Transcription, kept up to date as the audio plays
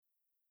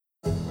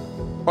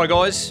Hi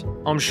guys,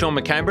 I'm Sean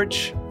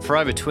McCambridge. For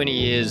over 20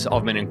 years,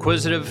 I've been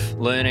inquisitive,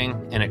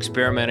 learning and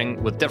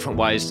experimenting with different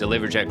ways to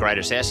leverage our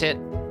greatest asset,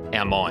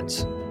 our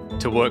minds,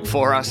 to work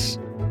for us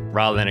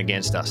rather than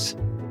against us.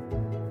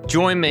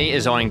 Join me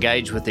as I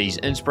engage with these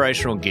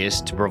inspirational guests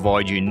to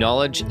provide you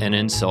knowledge and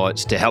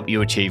insights to help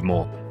you achieve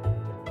more.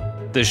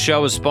 This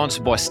show is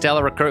sponsored by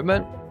Stellar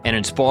Recruitment and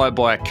inspired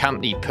by our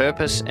company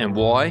purpose and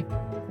why,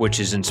 which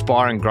is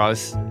inspiring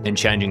growth and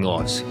changing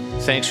lives.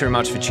 Thanks very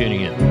much for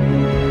tuning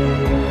in.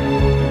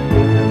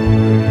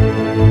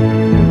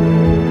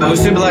 We're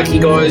super lucky,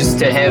 guys,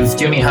 to have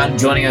Jimi Hunt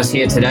joining us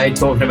here today,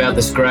 talking about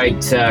this great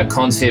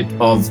concept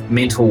of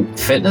mental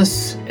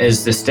fitness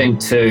as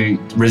distinct to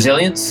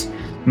resilience.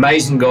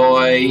 Amazing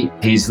guy.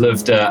 He's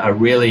lived a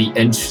really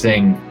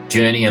interesting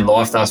journey in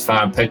life thus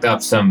far and picked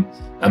up some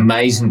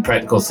amazing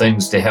practical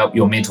things to help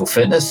your mental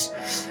fitness.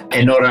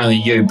 And not only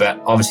you,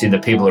 but obviously the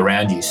people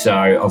around you. So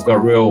I've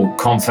got real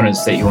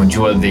confidence that you'll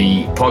enjoy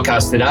the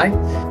podcast today.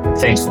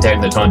 Thanks for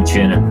taking the time to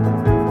tune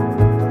in.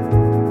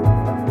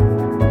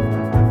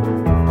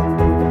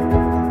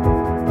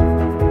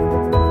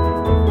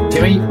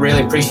 Jimi,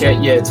 really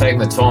appreciate you taking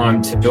the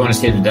time to join us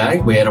here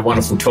today. We had a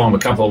wonderful time a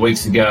couple of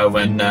weeks ago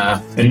in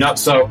not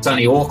so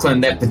sunny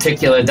Auckland that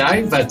particular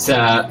day, but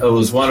it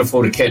was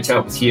wonderful to catch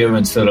up with you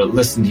and sort of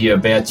listen to you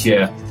about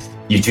your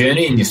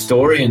journey and your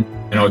story and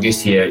I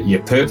guess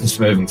your purpose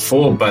moving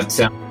forward. But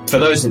for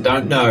those that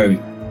don't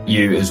know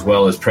you as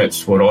well as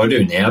perhaps what I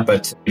do now,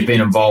 but you've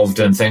been involved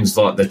in things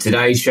like the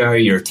Today Show,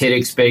 you're a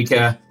TEDx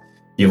speaker,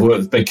 you've worked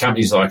with big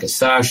companies like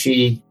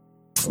Asahi,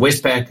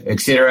 Westpac,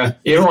 etc.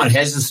 Everyone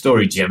has a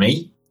story,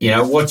 Jimi. You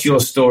know, what's your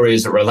story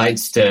as it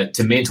relates to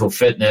mental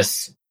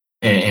fitness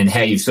and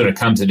how you've sort of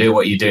come to do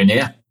what you do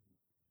now?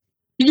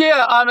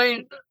 Yeah, I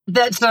mean,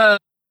 that's a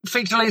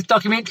feature-length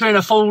documentary and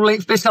a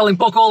full-length best-selling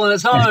book all on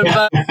its own,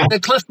 but the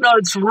Cliff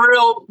Notes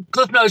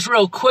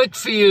real quick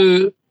for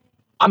you.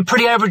 I'm a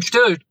pretty average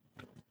dude.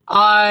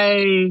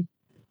 I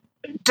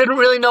didn't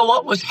really know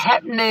what was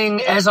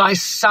happening as I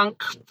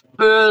sunk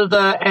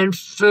further and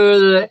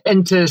further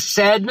into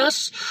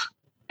sadness.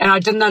 And I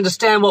didn't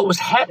understand what was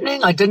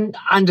happening. I didn't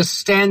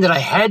understand that I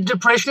had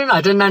depression.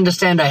 I didn't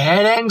understand I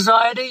had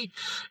anxiety.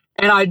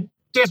 And I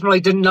definitely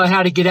didn't know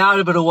how to get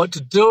out of it or what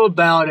to do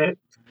about it.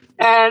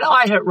 And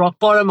I hit rock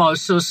bottom. I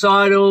was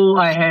suicidal.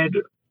 I had,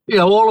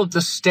 all of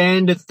the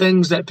standard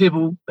things that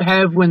people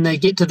have when they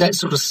get to that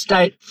sort of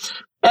state.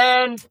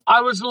 And I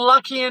was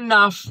lucky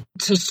enough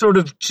to sort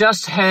of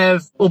just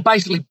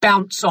basically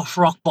bounce off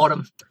rock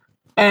bottom.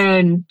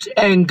 And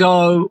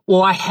go,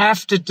 well, I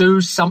have to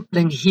do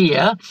something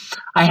here.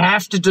 I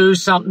have to do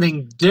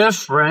something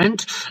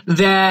different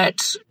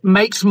that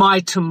makes my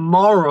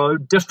tomorrow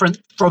different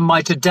from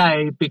my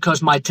today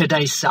because my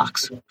today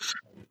sucks.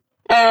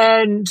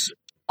 And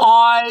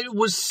I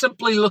was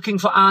simply looking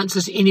for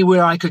answers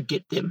anywhere I could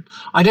get them.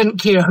 I didn't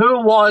care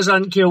who it was. I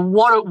didn't care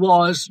what it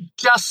was.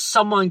 Just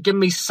someone give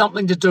me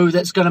something to do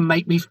that's going to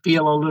make me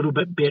feel a little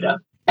bit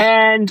better.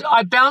 And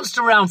I bounced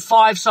around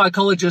 5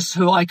 psychologists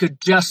who I could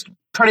just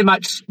pretty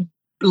much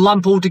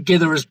lump all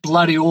together as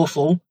bloody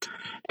awful.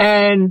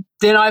 And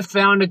then I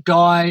found a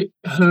guy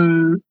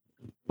who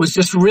was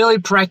just really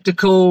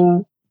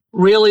practical,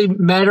 really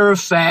matter of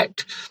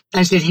fact,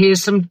 and said,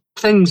 here's some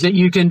things that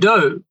you can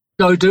do.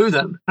 Go do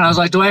them. And I was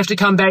like, do I have to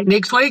come back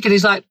next week? And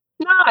he's like,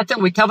 no, I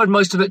think we covered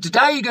most of it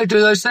today. You go do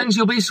those things,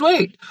 you'll be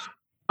sweet.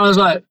 I was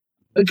like,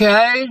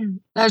 okay.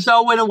 And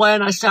so I went away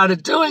and I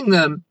started doing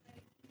them.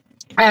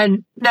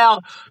 And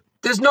now,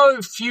 there's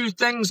no few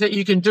things that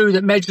you can do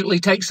that magically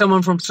take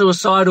someone from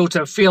suicidal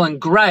to feeling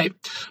great.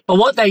 But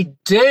what they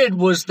did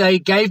was they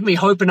gave me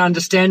hope and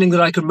understanding that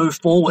I could move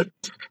forward.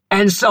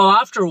 And so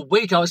after a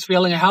week, I was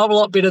feeling a hell of a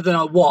lot better than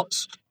I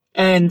was.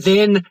 And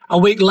then a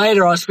week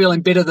later, I was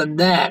feeling better than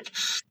that.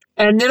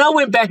 And then I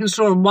went back and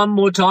saw him one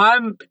more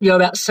time,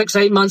 about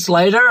 6-8 months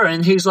later.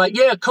 And he's like,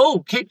 yeah,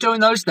 cool, keep doing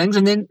those things.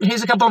 And then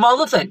here's a couple of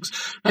other things.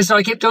 And so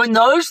I kept doing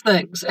those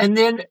things. And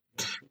then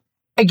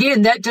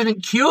again, that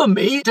didn't cure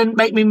me, it didn't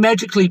make me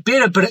magically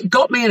better, but it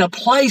got me in a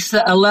place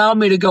that allowed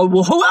me to go,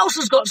 well, who else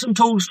has got some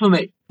tools for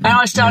me? And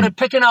I started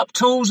picking up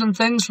tools and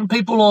things from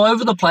people all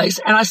over the place,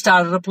 and I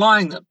started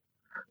applying them.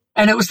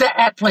 And it was that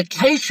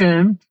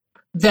application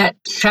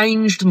that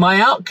changed my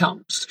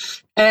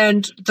outcomes.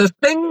 And the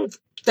thing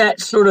that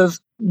sort of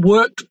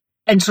worked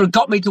and sort of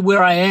got me to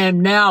where I am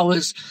now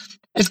is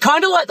it's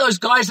kind of like those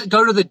guys that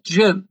go to the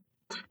gym.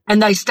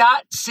 And they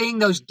start seeing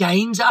those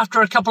gains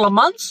after a couple of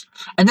months,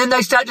 and then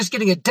they start just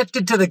getting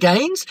addicted to the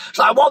gains.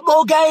 So I want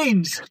more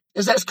gains.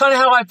 That's kind of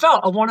how I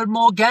felt. I wanted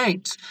more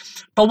gains.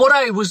 But what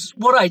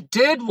I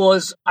did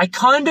was I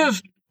kind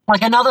of,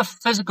 like another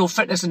physical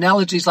fitness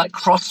analogy is like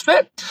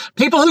CrossFit.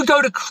 People who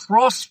go to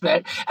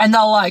CrossFit and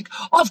they're like,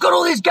 oh, I've got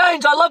all these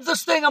gains. I love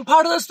this thing. I'm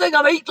part of this thing.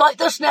 I eat like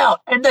this now.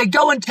 And they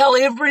go and tell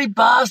every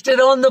bastard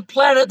on the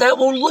planet that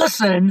will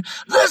listen,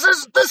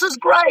 this is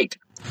great.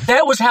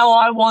 That was how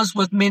I was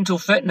with mental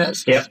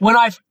fitness. Yep. When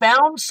I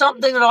found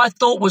something that I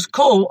thought was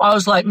cool, I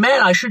was like,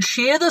 man, I should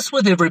share this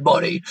with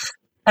everybody.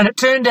 And it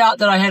turned out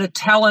that I had a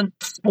talent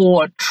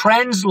for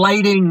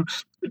translating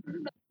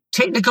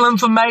technical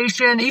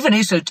information, even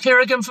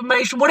esoteric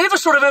information, whatever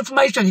sort of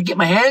information I could get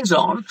my hands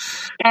on,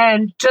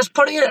 and just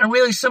putting it in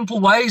really simple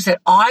ways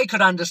that I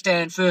could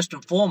understand first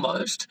and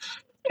foremost.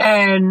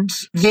 And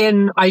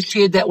then I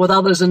shared that with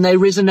others and they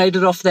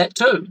resonated off that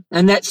too.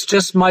 And that's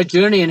just my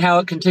journey and how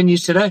it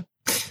continues today.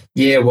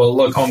 Yeah, well,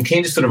 look, I'm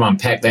keen to sort of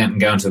unpack that and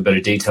go into a bit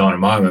of detail in a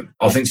moment.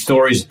 I think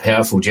stories are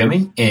powerful,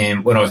 Jimmy.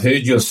 And when I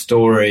heard your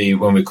story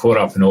when we caught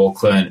up in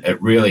Auckland, it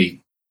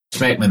really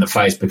smacked me in the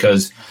face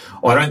because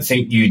I don't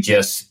think you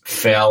just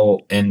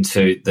fell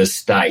into the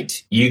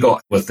state. You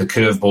got with the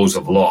curveballs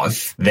of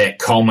life that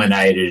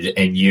culminated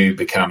in you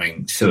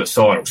becoming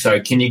suicidal. So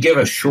can you give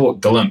a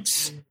short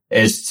glimpse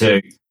as to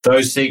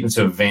those sequence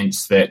of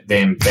events that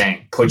then,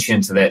 bang, put you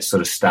into that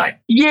sort of state?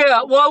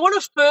 Yeah, well, I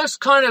want to first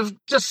kind of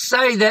just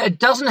say that it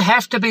doesn't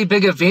have to be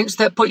big events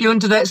that put you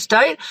into that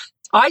state.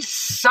 I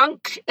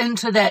sunk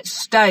into that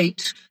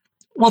state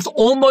with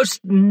almost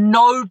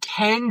no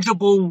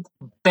tangible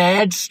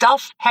bad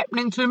stuff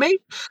happening to me.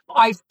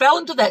 I fell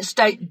into that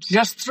state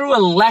just through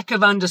a lack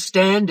of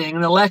understanding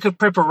and a lack of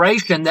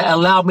preparation that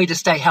allowed me to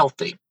stay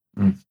healthy.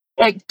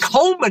 It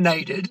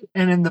culminated,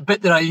 and in the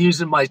bit that I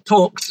use in my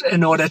talks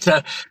in order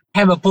to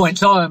hammer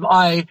points home,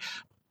 I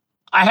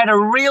had a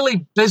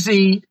really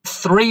busy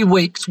 3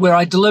 weeks where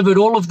I delivered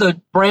all of the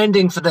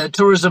branding for the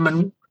tourism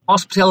and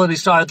hospitality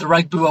side of the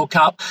Rugby World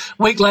Cup.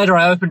 A week later,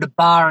 I opened a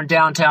bar in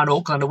downtown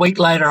Auckland. A week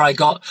later, I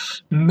got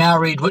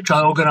married, which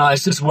I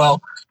organised as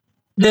well.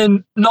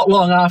 Then, not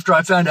long after,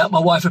 I found out my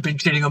wife had been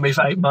cheating on me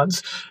for 8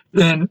 months.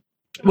 Then,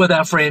 with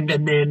our friend,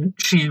 and then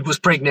she was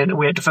pregnant, and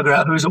we had to figure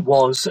out whose it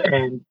was,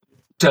 and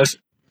just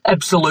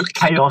absolute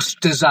chaos,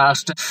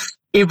 disaster.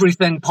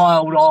 Everything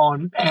piled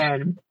on,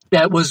 and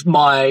that was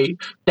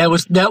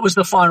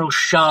the final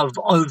shove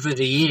over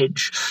the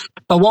edge.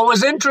 But what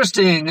was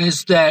interesting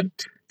is that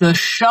the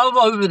shove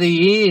over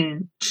the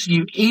edge,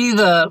 you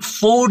either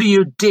fall to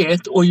your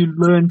death or you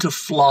learn to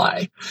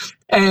fly.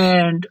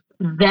 And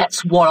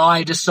that's what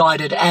I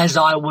decided as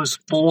I was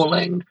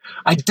falling.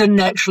 I didn't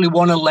actually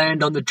want to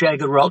land on the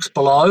jagged rocks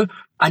below.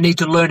 I need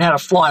to learn how to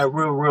fly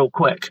real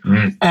quick.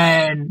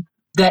 And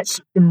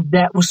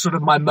that was sort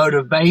of my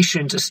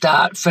motivation to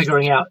start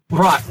figuring out,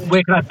 right,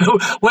 where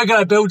can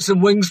I build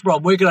some wings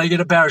from? Where can I get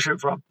a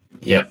parachute from?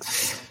 Yep.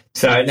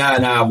 So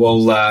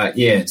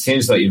it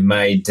seems like you've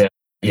made,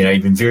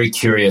 you've been very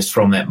curious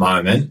from that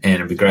moment, and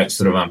it'd be great to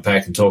sort of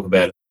unpack and talk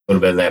about a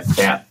little bit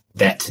about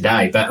that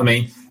today. But I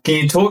mean, can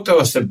you talk to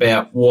us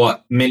about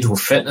what mental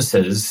fitness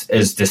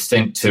is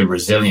distinct to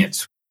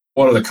resilience?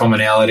 What are the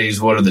commonalities?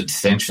 What are the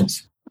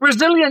distinctions?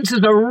 Resilience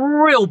is a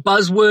real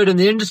buzzword in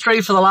the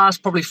industry for the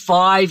last probably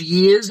 5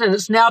 years, and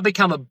it's now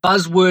become a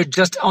buzzword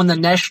just on the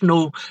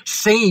national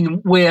scene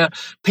where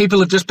people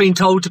have just been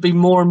told to be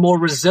more and more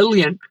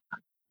resilient.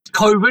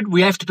 COVID,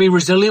 we have to be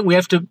resilient. We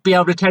have to be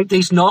able to take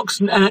these knocks,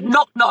 and it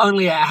knocked not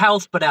only our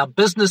health, but our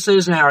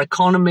businesses and our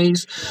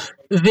economies.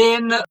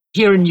 Then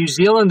here in New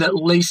Zealand, at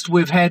least,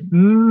 we've had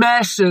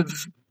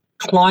massive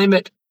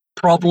climate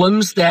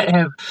problems that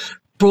have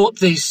brought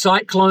these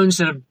cyclones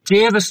that have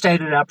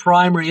devastated our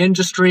primary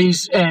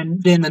industries,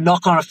 and then the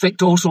knock-on effect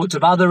to all sorts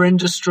of other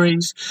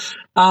industries.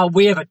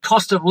 We have a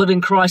cost of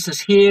living crisis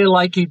here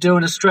like you do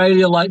in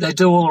Australia, like they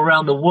do all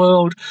around the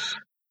world.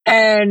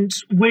 And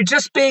we're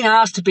just being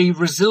asked to be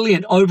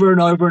resilient over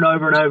and over and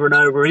over and over and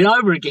over and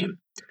over again.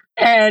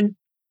 And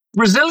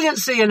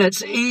resiliency in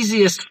its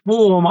easiest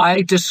form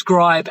I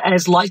describe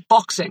as like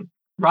boxing,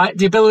 right?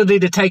 The ability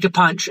to take a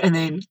punch and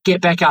then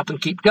get back up and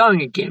keep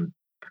going again.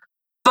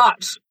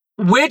 But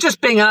we're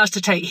just being asked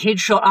to take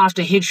headshot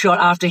after headshot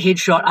after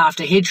headshot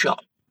after headshot.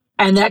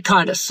 And that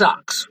kind of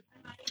sucks.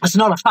 It's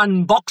not a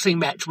fun boxing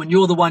match when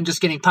you're the one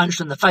just getting punched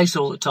in the face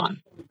all the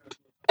time.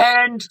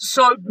 And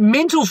so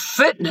mental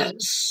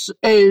fitness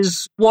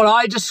is what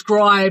I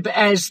describe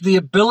as the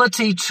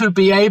ability to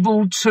be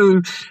able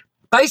to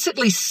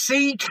basically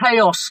see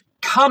chaos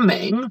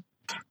coming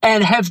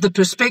and have the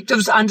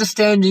perspectives,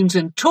 understandings,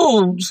 and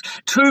tools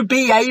to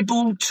be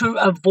able to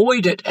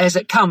avoid it as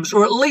it comes,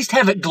 or at least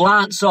have it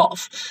glance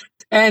off.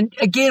 And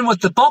again,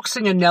 with the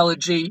boxing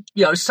analogy,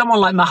 someone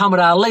like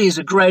Muhammad Ali is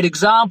a great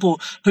example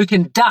who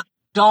can duck,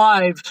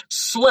 dive,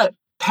 slip,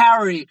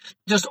 parry,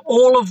 just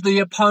all of the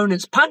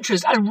opponent's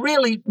punches and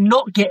really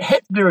not get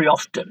hit very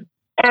often.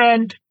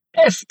 And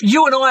if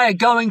you and I are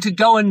going to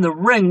go in the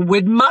ring,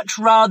 we'd much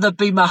rather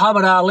be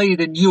Muhammad Ali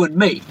than you and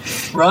me,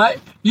 right?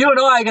 You and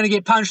I are going to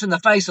get punched in the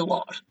face a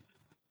lot.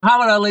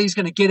 Muhammad Ali is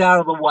going to get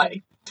out of the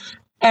way.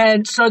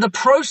 And so the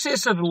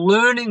process of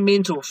learning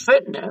mental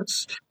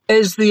fitness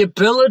is the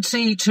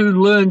ability to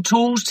learn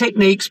tools,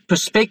 techniques,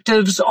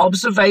 perspectives,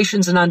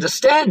 observations, and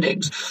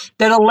understandings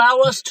that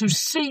allow us to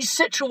see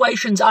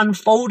situations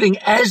unfolding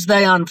as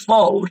they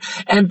unfold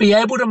and be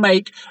able to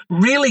make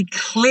really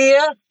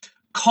clear,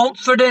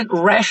 confident,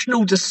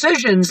 rational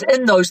decisions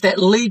in those that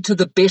lead to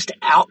the best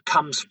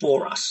outcomes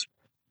for us.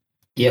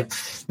 Yep.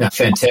 No,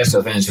 fantastic.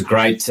 I think it's a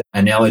great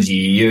analogy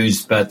you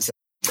use, but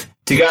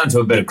To go into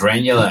a bit of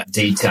granular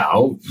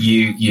detail,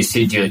 you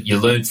said you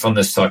learned from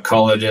the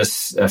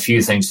psychologist a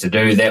few things to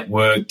do. That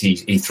worked.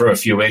 He threw a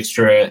few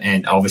extra,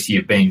 and obviously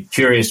you've been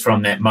curious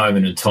from that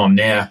moment in time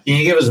now. Can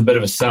you give us a bit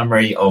of a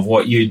summary of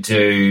what you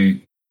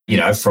do,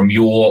 from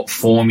your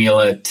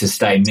formula to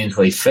stay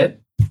mentally fit?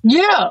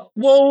 Yeah.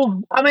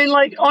 Well, I mean,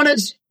 like on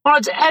its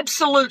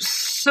absolute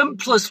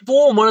simplest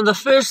form, one of the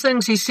first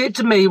things he said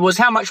to me was,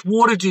 how much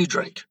water do you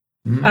drink?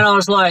 And I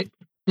was like,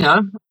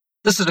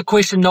 this is a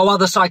question no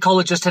other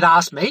psychologist had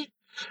asked me.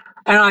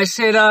 And I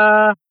said,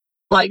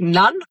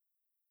 none.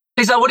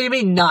 He's like, what do you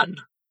mean none?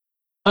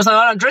 I was like,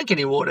 I don't drink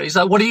any water. He's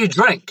like, what do you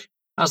drink?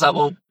 I was like,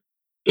 well,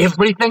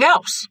 everything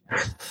else.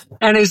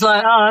 And he's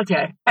like, oh,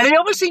 okay. And he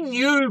obviously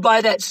knew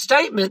by that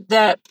statement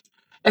that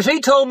if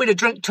he told me to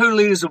drink 2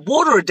 litres of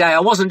water a day,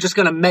 I wasn't just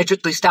going to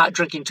magically start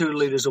drinking 2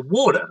 litres of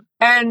water.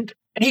 And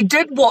he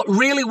did what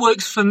really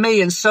works for me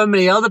and so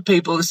many other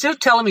people. Instead of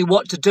telling me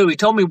what to do, he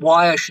told me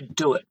why I should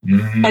do it.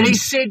 And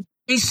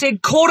he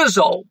said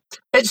cortisol,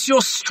 it's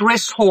your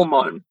stress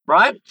hormone,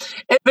 right?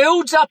 It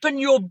builds up in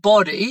your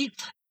body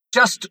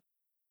just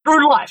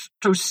through life,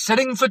 through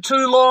sitting for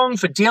too long,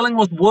 for dealing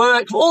with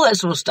work, all that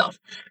sort of stuff.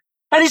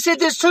 And he said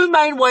there's 2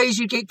 main ways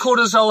you get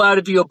cortisol out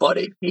of your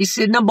body. He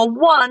said number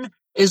 1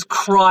 is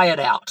cry it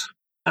out.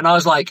 And I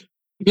was like,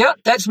 yeah,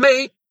 that's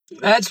me.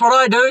 That's what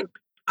I do.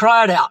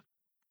 Cry it out.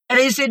 And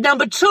he said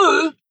number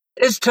 2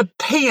 is to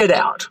pee it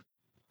out.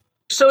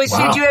 So he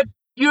said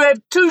you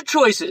have 2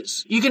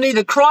 choices. You can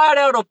either cry it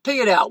out or pee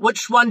it out.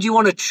 Which one do you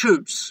want to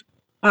choose?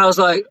 And I was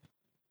like,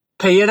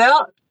 pee it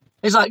out?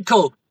 He's like,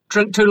 cool.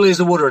 Drink 2 litres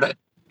of water a day.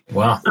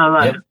 Wow. I'm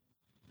like,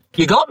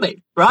 you got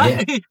me,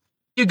 right? Yeah.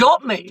 You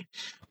got me.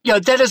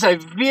 That is a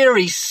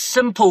very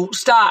simple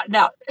start.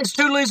 Now, is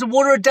 2 litres of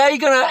water a day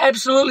going to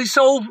absolutely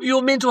solve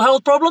your mental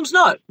health problems?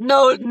 No,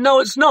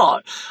 it's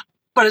not.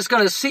 But it's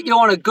going to set you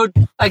on a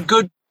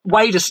good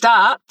way to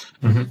start.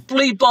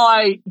 Simply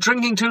by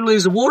drinking 2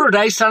 litres of water a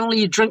day, suddenly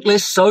you drink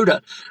less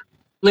soda,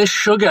 less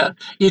sugar,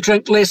 you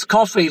drink less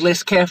coffee,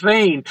 less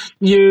caffeine,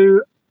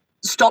 you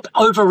stop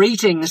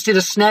overeating. Instead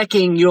of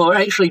snacking, you're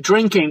actually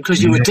drinking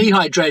because you were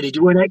dehydrated,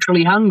 you weren't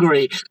actually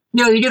hungry.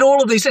 You get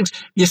all of these things.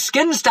 Your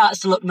skin starts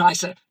to look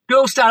nicer.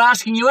 Girls start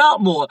asking you out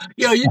more.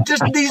 You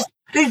just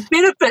these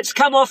benefits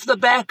come off the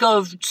back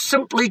of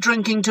simply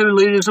drinking 2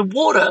 litres of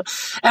water.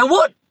 And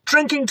what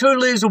drinking 2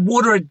 litres of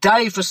water a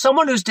day for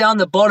someone who's down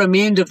the bottom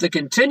end of the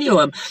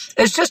continuum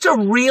is just a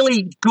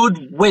really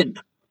good win,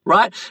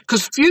 right?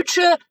 Because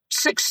future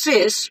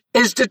success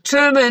is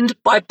determined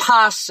by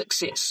past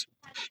success.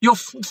 You're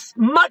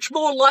much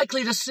more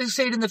likely to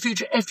succeed in the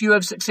future if you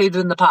have succeeded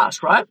in the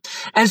past, right?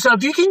 And so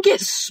if you can get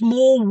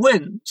small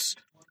wins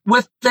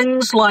with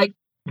things like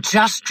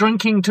just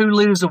drinking 2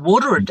 litres of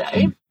water a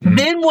day,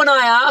 then when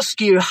I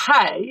ask you,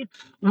 hey,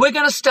 we're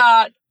going to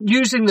start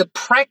using the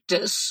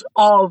practice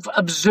of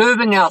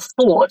observing our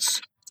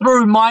thoughts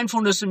through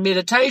mindfulness and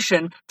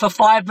meditation for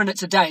 5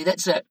 minutes a day.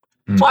 That's it.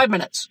 5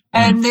 minutes.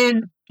 And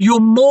then you're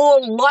more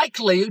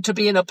likely to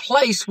be in a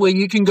place where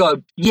you can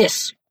go,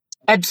 yes,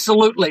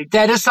 absolutely.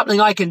 That is something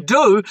I can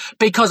do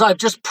because I've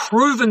just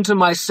proven to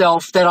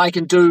myself that I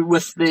can do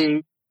with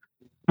the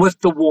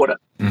water.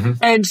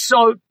 And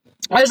so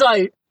as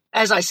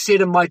I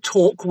said in my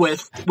talk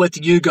with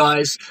you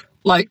guys,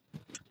 like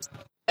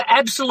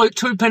absolute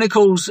 2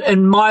 pinnacles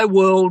in my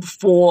world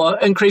for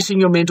increasing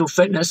your mental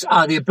fitness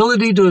are the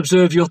ability to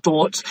observe your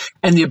thoughts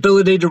and the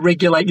ability to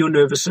regulate your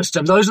nervous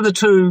system. Those are the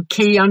 2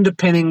 key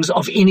underpinnings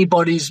of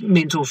anybody's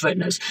mental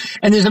fitness.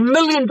 And there's a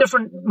million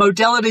different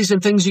modalities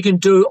and things you can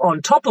do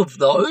on top of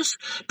those.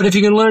 But if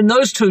you can learn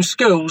those 2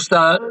 skills,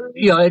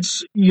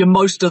 you're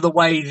most of the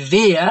way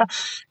there.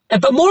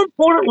 But more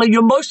importantly,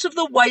 you're most of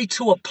the way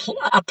to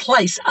a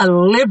place, a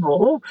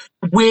level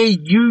where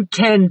you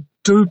can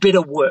do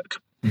better work.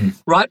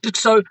 Right?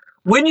 So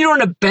when you're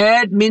in a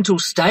bad mental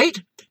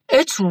state,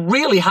 it's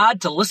really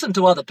hard to listen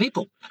to other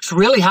people. It's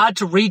really hard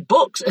to read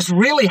books. It's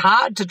really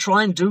hard to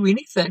try and do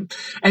anything.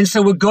 And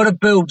so we've got to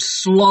build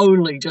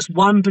slowly, just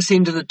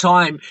 1% of the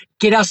time,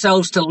 get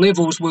ourselves to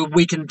levels where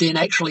we can then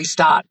actually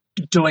start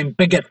doing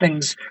bigger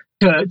things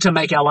to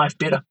make our life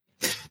better.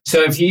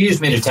 So if you use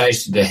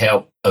meditation to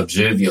help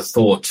observe your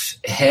thoughts,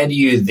 how do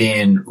you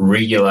then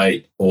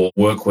regulate or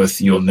work with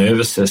your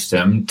nervous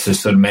system to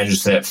sort of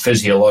manage that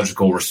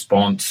physiological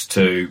response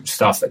to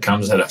stuff that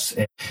comes at us?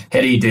 How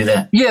do you do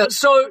that? Yeah,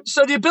 so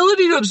the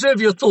ability to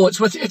observe your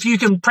thoughts, if you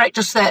can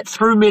practice that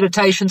through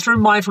meditation, through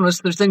mindfulness,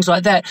 through things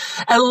like that,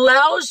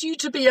 allows you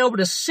to be able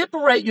to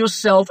separate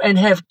yourself and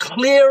have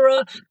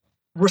clearer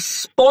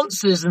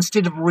responses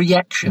instead of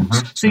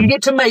reactions. So you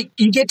get to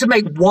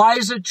make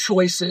wiser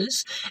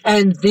choices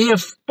and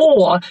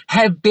therefore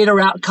have better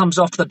outcomes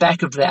off the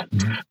back of that.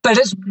 But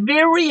it's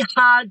very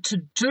hard to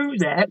do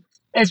that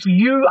if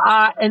you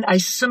are in a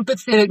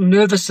sympathetic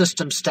nervous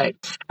system state.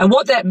 And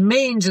what that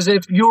means is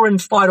if you're in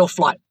fight or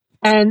flight.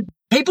 And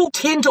people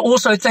tend to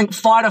also think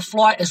fight or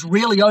flight is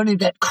really only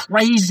that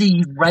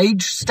crazy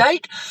rage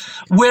state,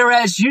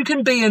 whereas you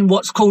can be in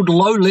what's called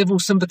low-level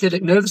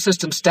sympathetic nervous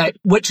system state,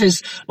 which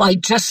is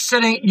like just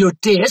sitting at your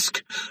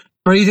desk,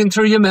 breathing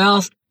through your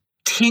mouth,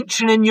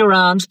 tension in your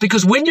arms,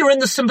 because when you're in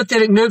the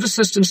sympathetic nervous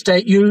system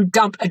state, you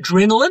dump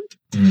adrenaline.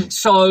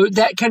 So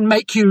that can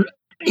make you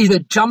either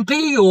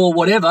jumpy or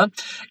whatever.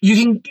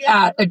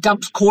 It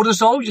dumps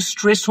cortisol, your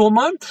stress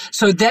hormone.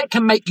 So that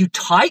can make you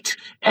tight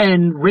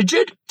and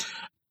rigid.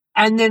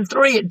 And then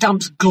 3, it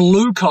dumps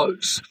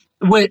glucose,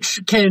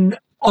 which can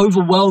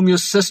overwhelm your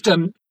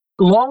system.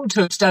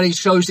 Long-term studies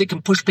shows it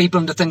can push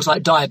people into things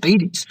like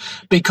diabetes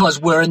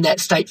because we're in that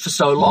state for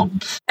so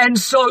long. And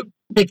so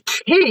the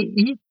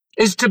key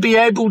is to be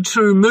able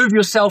to move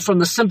yourself from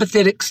the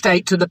sympathetic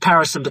state to the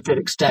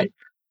parasympathetic state.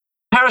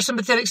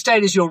 Parasympathetic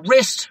state is your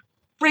rest,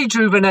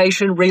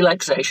 rejuvenation,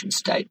 relaxation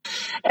state.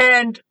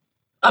 And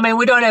I mean,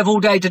 we don't have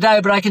all day today,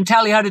 but I can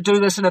tell you how to do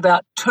this in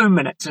about 2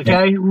 minutes,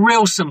 okay?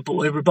 Real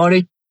simple,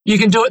 everybody. You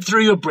can do it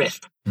through your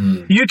breath.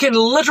 You can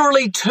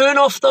literally turn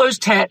off those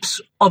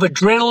taps of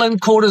adrenaline,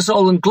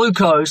 cortisol, and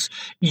glucose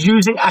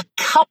using a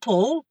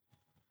couple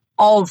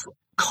of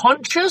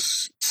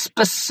conscious,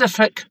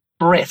 specific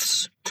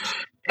breaths.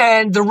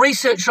 And the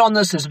research on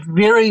this is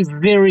very,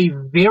 very,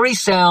 very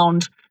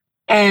sound.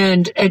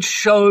 And it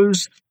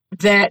shows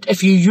that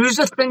if you use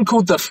a thing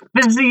called the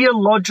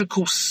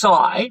physiological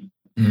sigh,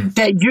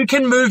 that you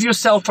can move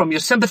yourself from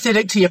your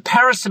sympathetic to your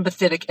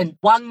parasympathetic in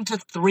 1 to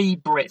 3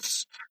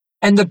 breaths.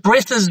 And the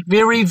breath is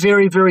very,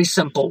 very, very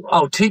simple.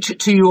 I'll teach it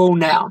to you all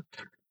now.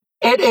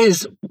 It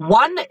is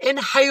 1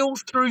 inhale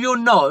through your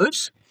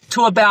nose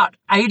to about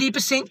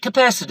 80%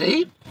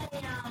 capacity,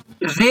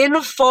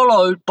 then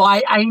followed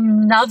by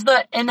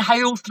another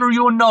inhale through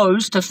your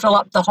nose to fill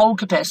up the whole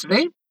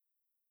capacity,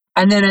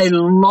 and then a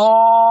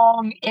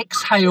long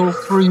exhale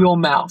through your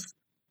mouth.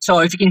 So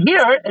if you can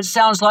hear it, it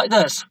sounds like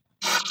this.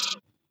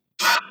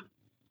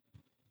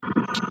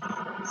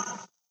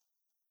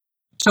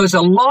 So it's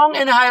a long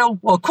inhale,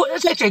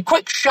 it's actually a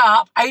quick,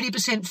 sharp,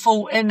 80%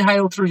 full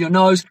inhale through your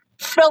nose.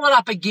 Fill it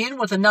up again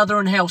with another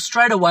inhale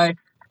straight away,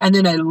 and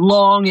then a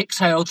long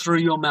exhale through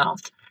your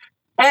mouth.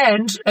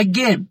 And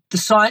again, the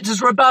science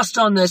is robust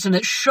on this, and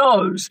it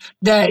shows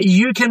that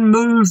you can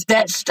move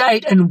that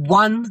state in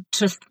 1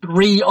 to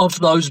 3 of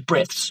those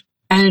breaths.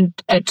 And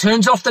it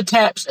turns off the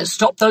taps, it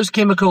stops those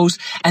chemicals,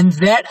 and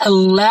that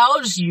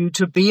allows you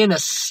to be in a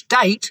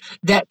state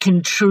that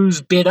can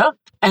choose better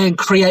and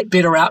create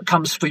better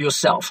outcomes for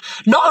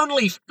yourself, not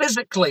only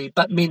physically,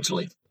 but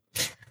mentally.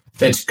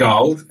 That's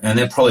gold, and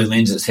that probably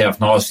lends itself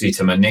nicely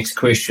to my next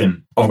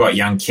question. I've got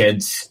young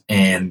kids,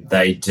 and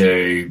they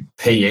do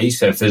PE,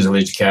 so physical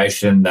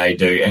education, they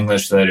do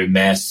English, they do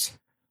maths.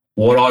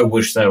 What I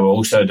wish they were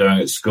also doing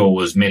at school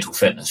was mental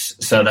fitness.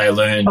 So they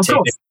learn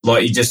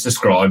like you just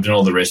described and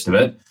all the rest of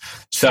it.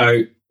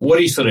 So what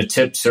are your sort of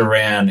tips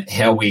around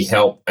how we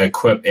help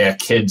equip our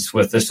kids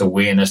with this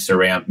awareness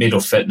around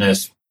mental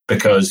fitness?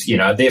 Because, you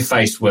know, they're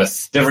faced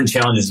with different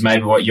challenges,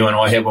 maybe what you and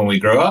I had when we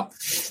grew up.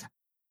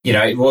 You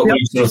know, what were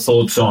your sort of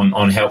thoughts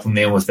on helping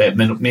them with that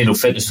mental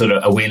fitness sort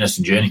of awareness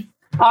and journey?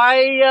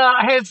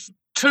 I have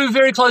 2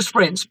 very close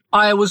friends.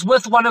 I was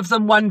with one of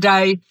them one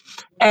day,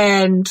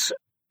 and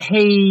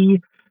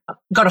he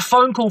got a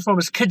phone call from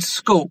his kid's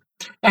school,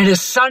 and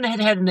his son had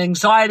had an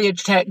anxiety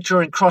attack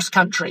during cross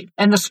country,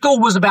 and the school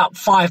was about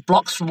 5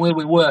 blocks from where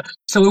we were.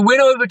 So we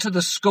went over to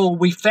the school.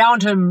 We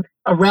found him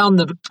around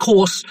the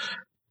course,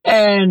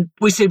 and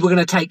we said, we're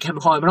going to take him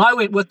home. And I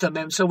went with them.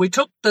 And so we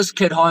took this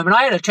kid home, and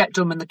I had a chat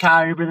to him in the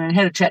car and everything, and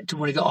had a chat to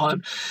him when he got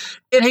home.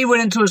 Then he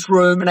went into his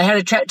room, and I had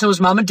a chat to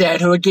his mum and dad,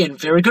 who, again,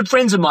 very good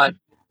friends of mine.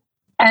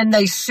 And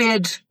they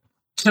said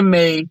to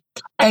me,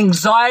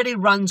 anxiety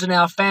runs in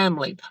our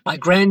family. My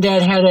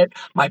granddad had it,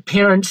 my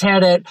parents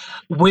had it,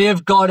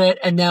 we've got it,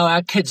 and now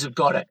our kids have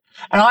got it.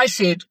 And I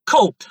said,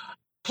 cool.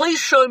 Please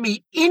show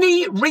me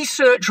any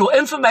research or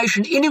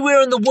information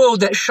anywhere in the world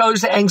that shows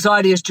that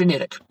anxiety is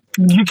genetic.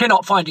 You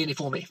cannot find any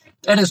for me.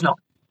 It is not.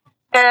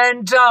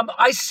 And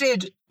I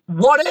said,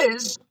 what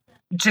is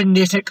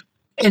genetic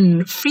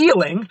in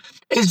feeling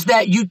is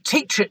that you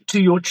teach it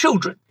to your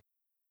children.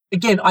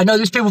 Again, I know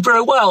these people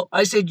very well.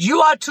 I said,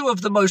 you are 2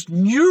 of the most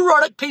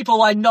neurotic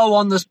people I know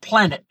on this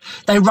planet.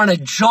 They run a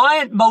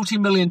giant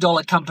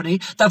multi-million-dollar company.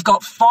 They've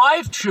got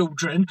 5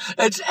 children.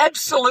 It's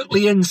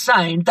absolutely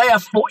insane. They are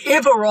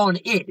forever on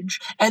edge,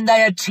 and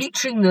they are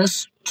teaching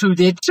this to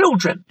their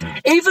children,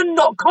 even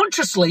not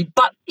consciously,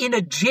 but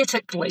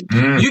energetically.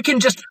 You can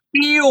just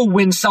feel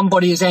when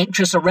somebody is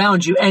anxious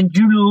around you, and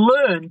you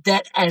learn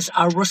that as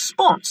a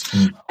response.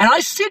 And I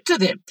said to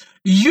them,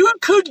 you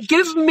could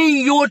give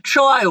me your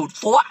child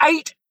for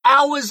 8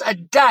 hours a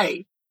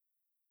day,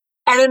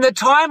 and in the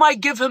time I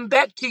give him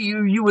back to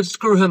you, you would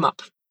screw him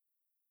up.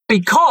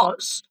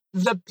 Because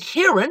the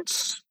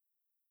parents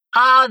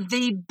are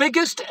the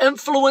biggest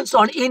influence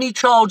on any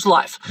child's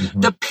life.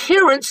 The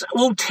parents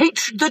will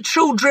teach the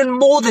children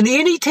more than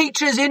any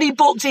teachers, any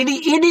books,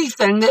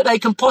 anything that they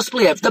can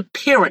possibly have. The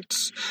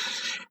parents.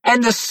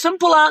 And the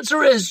simple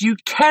answer is you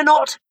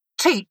cannot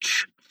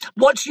teach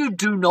what you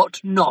do not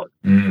know.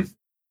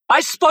 I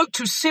spoke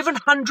to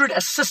 700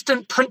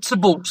 assistant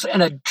principals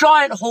in a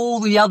giant hall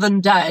the other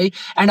day,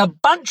 and a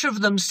bunch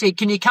of them said,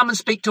 can you come and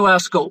speak to our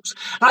schools?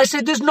 And I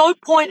said, there's no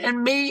point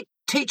in me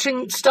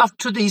teaching stuff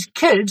to these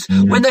kids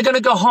when they're going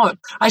to go home.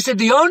 I said,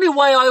 the only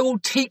way I will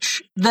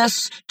teach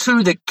this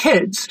to the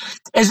kids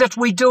is if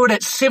we do it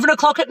at 7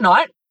 o'clock at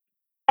night,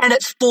 and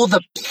it's for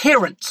the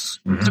parents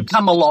to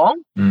come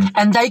along,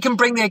 and they can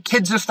bring their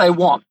kids if they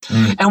want.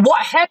 And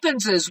what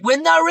happens is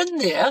when they're in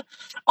there,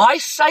 I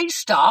say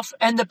stuff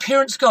and the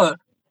parents go,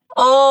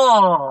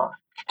 oh,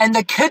 and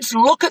the kids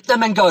look at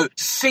them and go,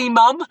 see,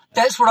 Mum,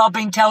 that's what I've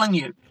been telling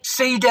you.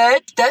 See,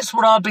 Dad, that's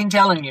what I've been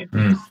telling you.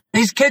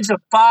 These kids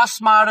are far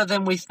smarter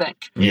than we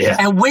think. Yeah.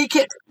 And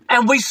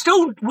we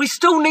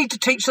still need to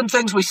teach them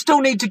things. We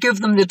still need to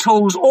give them the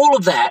tools, all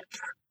of that.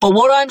 But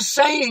what I'm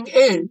saying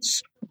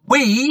is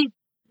we,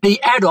 the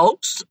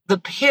adults, the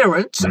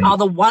parents, are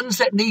the ones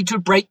that need to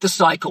break the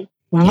cycle.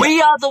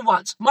 We are the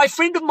ones. A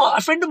friend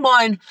of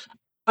mine,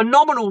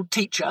 phenomenal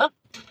teacher,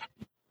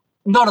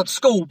 not at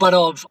school, but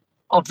of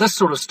this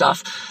sort of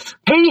stuff,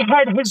 he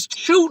had his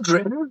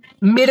children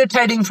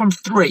meditating from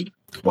 3.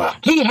 Wow.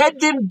 He had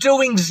them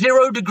doing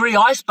 0-degree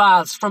ice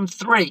baths from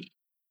 3.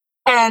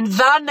 And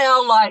they're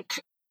now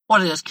like,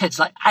 what are those kids,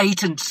 like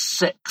 8 and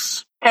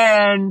 6.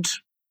 And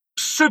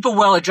super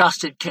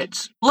well-adjusted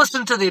kids.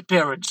 Listen to their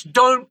parents.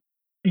 Don't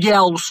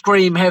yell,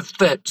 scream, have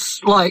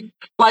fits. Like,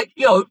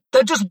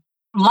 they're just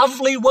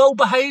lovely,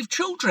 well-behaved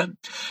children.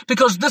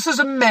 Because this is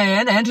a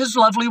man and his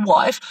lovely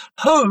wife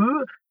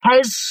who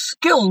has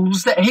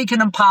skills that he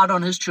can impart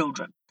on his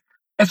children.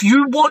 If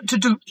you want to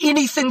do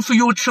anything for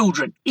your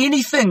children,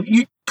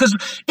 anything,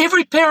 because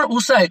every parent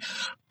will say,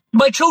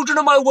 my children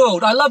are my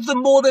world. I love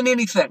them more than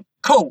anything.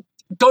 Cool.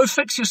 Go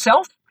fix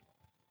yourself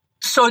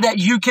so that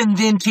you can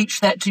then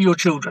teach that to your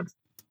children.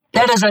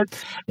 That is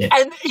it. Yeah.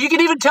 And you can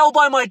even tell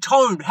by my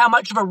tone how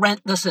much of a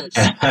rant this is,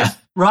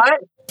 right?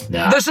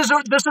 No. This is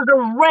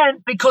a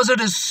rant because it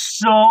is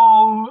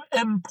so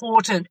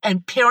important,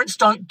 and parents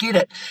don't get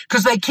it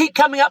because they keep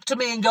coming up to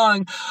me and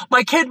going,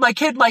 my kid,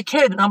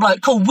 and I'm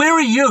like, cool, where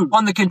are you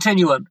on the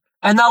continuum?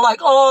 And they're like,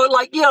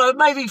 oh,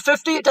 maybe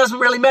 50, it doesn't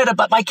really matter,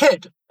 but my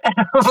kid. And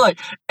I'm like,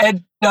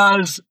 it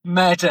does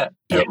matter.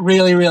 Yeah. It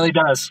really, really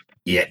does.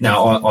 Yeah,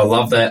 no, I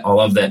love that. I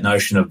love that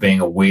notion of being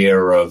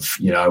aware of,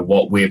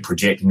 what we're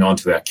projecting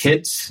onto our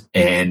kids.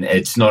 And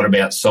it's not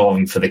about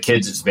solving for the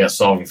kids. It's about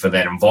solving for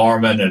that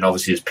environment. And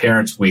obviously as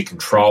parents, we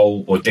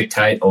control or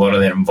dictate a lot of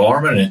that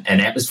environment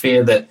and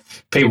atmosphere that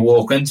people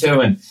walk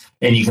into. And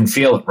you can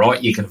feel it, right?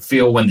 You can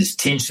feel when there's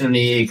tension in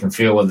the air. You can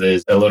feel when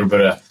there's a little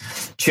bit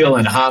of chill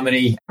and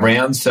harmony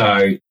around.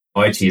 So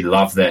I actually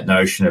love that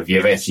notion of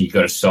you've actually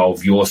got to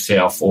solve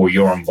yourself or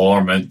your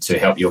environment to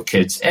help your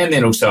kids, and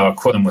then also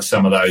equip them with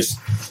some of those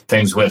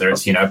things, whether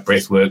it's,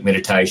 breath work,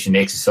 meditation,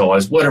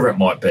 exercise, whatever it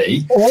might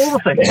be. All the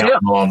things, to help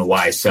them along the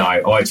way. So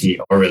I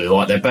really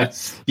like that.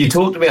 But you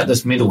talked about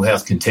this mental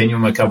health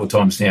continuum a couple of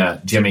times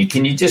now, Jimmy.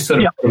 Can you just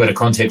sort of put a bit of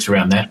context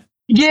around that?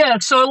 Yeah,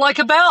 so like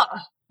about,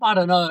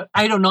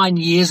 8 or 9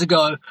 years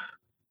ago,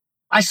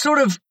 I sort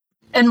of,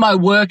 in my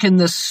work in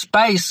this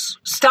space,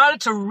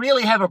 started to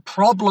really have a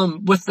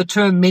problem with the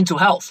term mental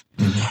health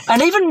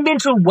and even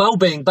mental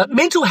well-being, but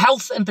mental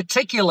health in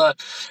particular.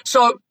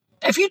 So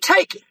if you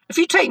take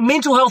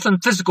mental health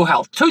and physical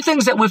health, two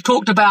things that we've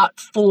talked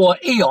about for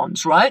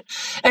eons, right?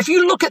 If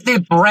you look at their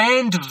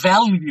brand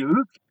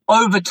value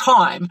over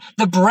time,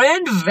 the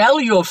brand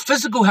value of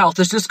physical health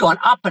has just gone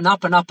up and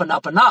up and up and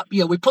up and up.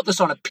 We put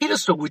this on a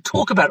pedestal. We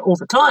talk about it all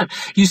the time.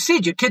 You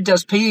said your kid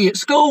does PE at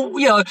school.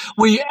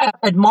 We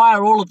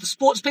admire all of the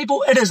sports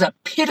people. It is a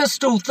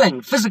pedestal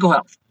thing, physical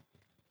health.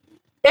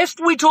 If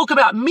we talk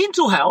about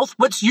mental health,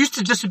 which used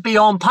to just be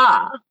on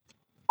par,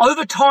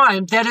 over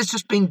time, that has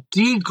just been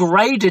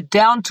degraded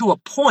down to a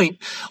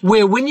point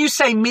where when you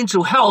say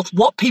mental health,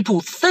 what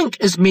people think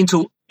is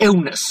mental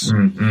illness.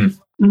 Mm-hmm.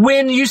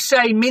 When you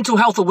say Mental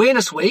Health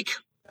Awareness Week,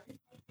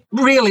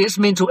 really it's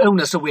Mental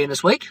Illness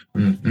Awareness Week.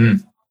 Mm-hmm.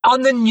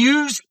 On the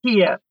news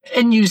here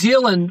in New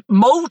Zealand,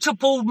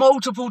 multiple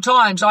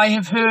times I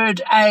have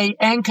heard an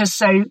anchor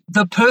say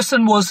the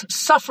person was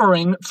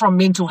suffering from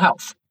mental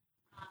health.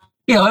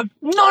 No,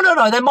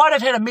 they might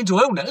have had a mental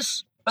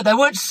illness, but they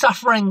weren't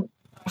suffering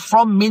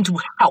from mental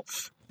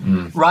health,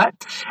 right?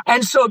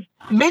 And so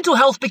mental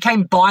health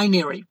became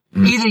binary.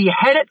 Either you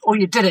had it or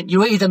you didn't. You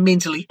were either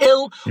mentally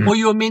ill or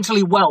you were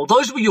mentally well.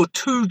 Those were your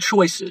two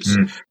choices.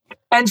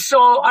 And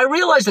so I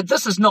realized that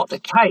this is not the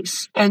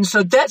case. And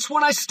so that's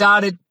when I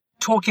started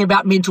talking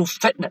about mental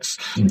fitness.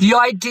 The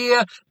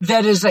idea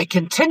that is a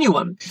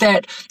continuum,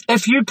 that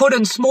if you put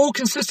in small,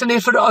 consistent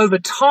effort over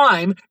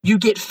time, you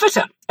get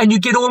fitter and you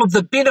get all of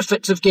the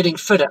benefits of getting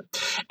fitter.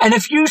 And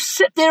if you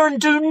sit there and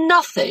do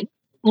nothing,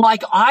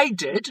 like I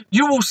did,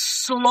 you will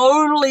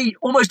slowly,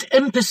 almost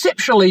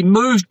imperceptibly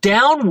move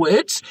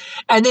downwards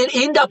and then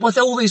end up with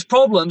all these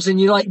problems and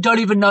you don't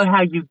even know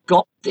how you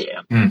got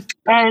there.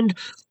 And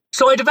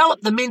so I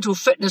developed the mental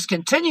fitness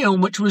continuum,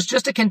 which was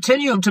just a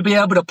continuum to be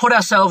able to put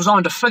ourselves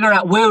on to figure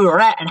out where we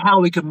were at and how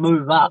we could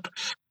move up.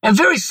 And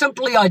very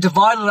simply, I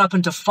divided it up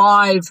into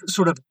 5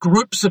 sort of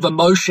groups of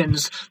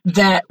emotions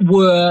that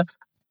were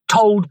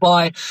told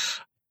by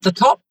the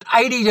top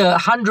 80 to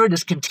 100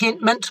 is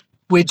contentment.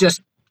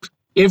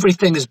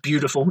 Everything is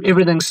beautiful.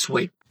 Everything's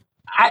sweet.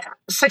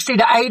 60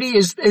 to 80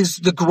 is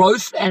the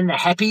growth and the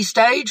happy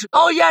stage.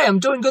 Oh, yeah, I'm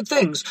doing good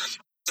things.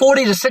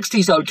 40 to 60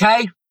 is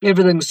okay.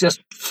 Everything's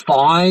just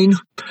fine.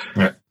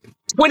 Yeah.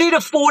 20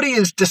 to 40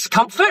 is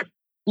discomfort.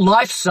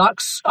 Life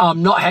sucks.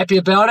 I'm not happy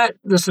about it.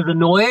 This is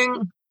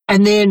annoying.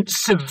 And then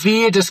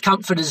severe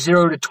discomfort is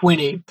 0 to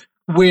 20,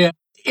 where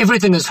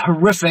everything is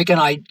horrific and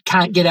I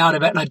can't get out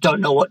of it and I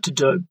don't know what to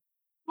do.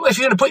 If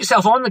you're going to put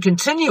yourself on the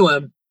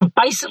continuum,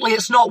 basically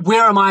it's not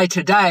where am I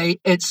today,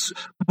 it's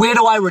where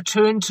do I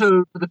return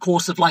to the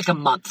course of like a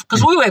month?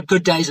 Because we all have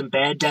good days and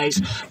bad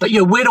days, but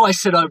where do I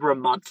sit over a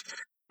month?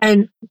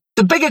 And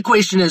the bigger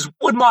question is,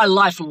 would my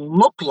life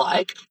look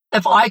like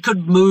if I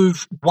could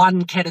move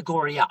one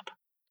category up?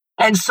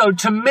 And so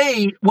to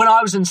me, when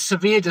I was in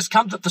severe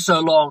discomfort for so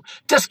long,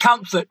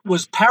 discomfort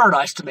was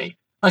paradise to me.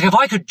 Like if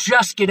I could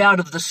just get out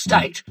of the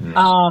state,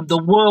 my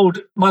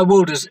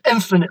world is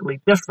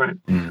infinitely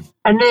different.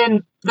 And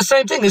then the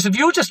same thing is if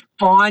you're just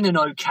fine and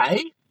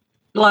okay,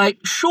 like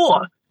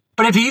sure.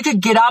 But if you could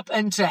get up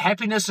into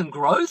happiness and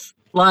growth,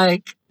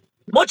 like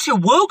what's your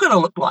world going to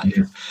look like?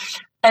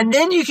 And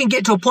then you can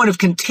get to a point of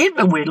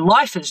contentment where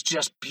life is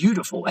just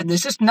beautiful and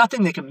there's just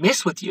nothing that can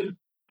mess with you.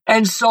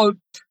 And so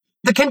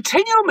the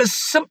continuum is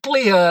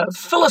simply a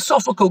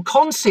philosophical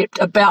concept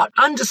about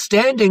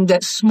understanding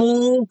that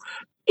small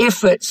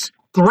efforts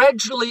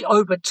gradually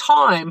over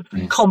time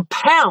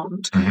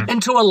compound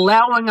into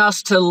allowing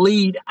us to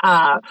lead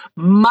a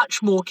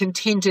much more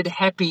contented,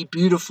 happy,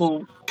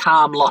 beautiful,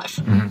 calm life.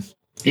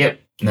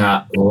 Yep.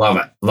 No,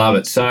 love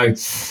it. So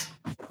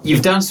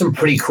you've done some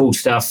pretty cool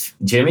stuff,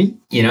 Jimmy.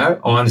 You know,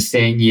 I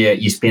understand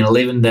you spent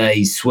 11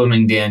 days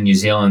swimming down New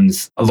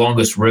Zealand's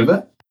longest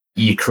river.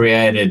 You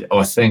created,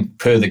 I think,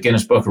 per the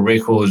Guinness Book of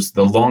Records,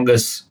 the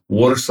longest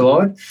water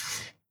slide.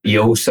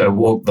 You also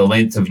walked the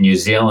length of New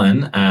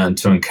Zealand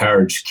to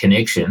encourage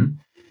connection.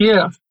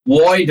 Yeah.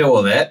 Why do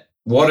all that?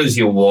 What is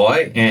your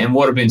why? And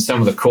what have been some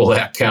of the cool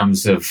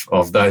outcomes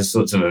of those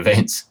sorts of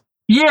events?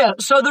 Yeah.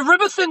 So the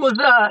river thing was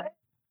a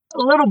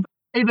little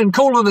even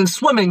cooler than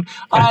swimming.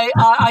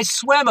 I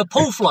swam a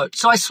pool float.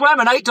 So I swam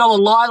an $8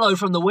 lilo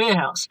from the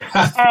warehouse.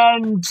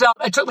 And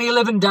it took me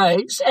 11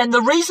 days. And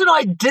the reason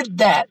I did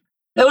that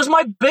was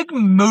my big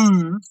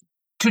move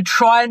to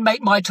try and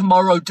make my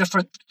tomorrow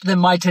different than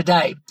my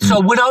today. So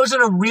when I was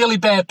in a really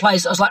bad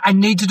place, I was like, I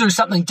need to do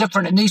something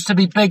different. It needs to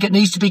be big. It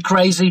needs to be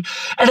crazy.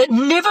 And it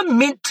never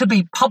meant to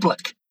be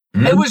public.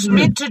 It was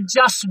meant to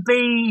just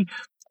be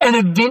an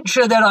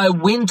adventure that I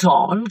went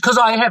on, because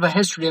I have a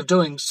history of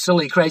doing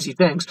silly, crazy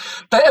things.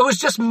 But it was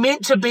just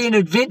meant to be an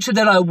adventure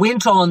that I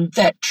went on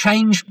that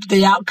changed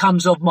the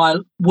outcomes of my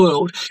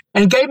world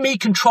and gave me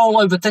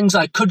control over things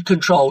I could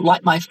control,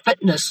 like my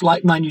fitness,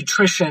 like my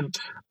nutrition,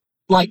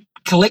 like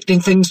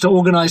collecting things to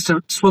organize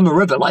to swim a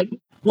river. Like,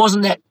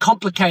 wasn't that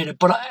complicated,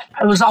 but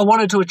I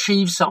wanted to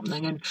achieve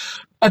something, and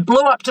it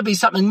blew up to be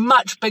something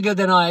much bigger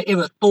than I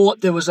ever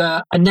thought. There was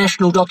a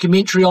national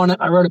documentary on it.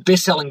 I wrote a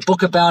best-selling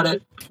book about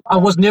it. I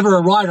was never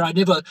a writer. I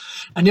never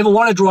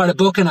wanted to write a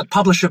book, and a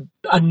publisher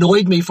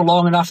annoyed me for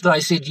long enough that I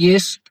said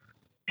yes.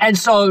 And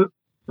so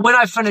when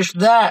I finished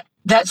that,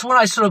 that's when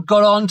I sort of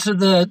got onto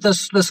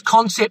this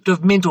concept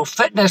of mental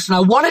fitness, and I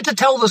wanted to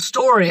tell the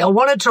story. I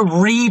wanted to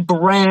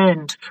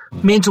rebrand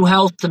mental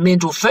health to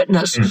mental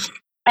fitness,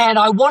 and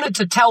I wanted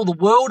to tell the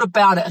world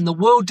about it, and the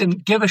world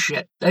didn't give a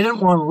shit. They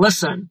didn't want to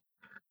listen.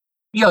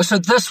 So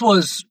this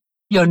was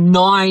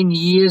 9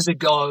 years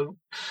ago.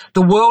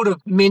 The world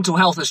of mental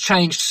health has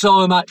changed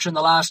so much in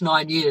the last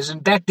 9 years,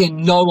 and back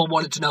then no one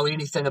wanted to know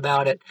anything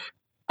about it.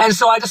 And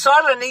so I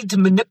decided I need to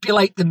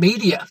manipulate the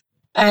media.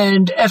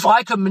 And if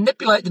I could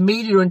manipulate the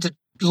media into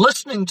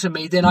listening to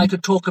me, then I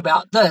could talk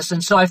about this.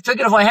 And so I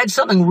figured if I had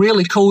something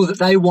really cool that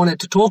they wanted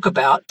to talk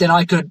about, then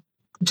I could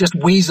just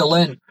weasel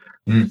in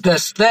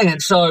this thing.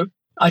 And so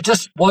I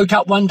just woke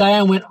up one day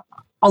and went,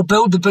 I'll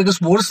build the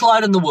biggest water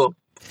slide in the world.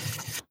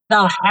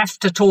 They'll have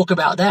to talk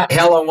about that.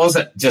 How long was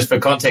it, just for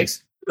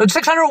context? It's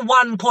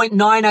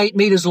 601.98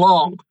 meters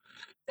long.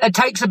 It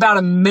takes about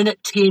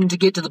 1:10 to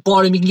get to the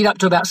bottom. You can get up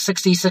to about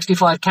 60,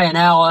 65K an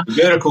hour.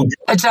 Vertical.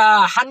 It's a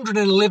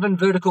 111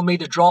 vertical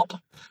meter drop.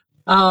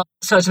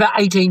 So it's about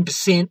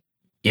 18%.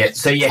 Yeah,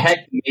 so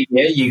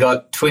you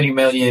got 20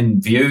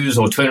 million views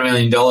or $20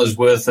 million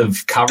worth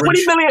of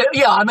coverage? 20 million,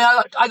 yeah. I mean,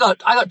 I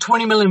got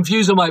 20 million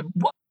views on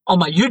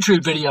my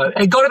YouTube video.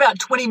 It got about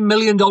 $20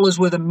 million worth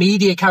of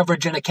media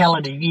coverage in a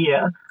calendar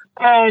year.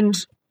 And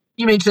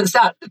you mentioned at the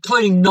start,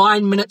 including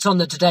 9 minutes on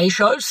the Today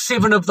Show.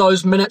 7 of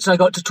those minutes I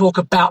got to talk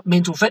about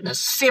mental fitness.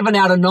 7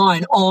 out of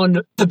 9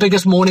 on the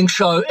biggest morning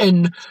show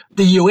in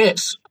the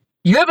US.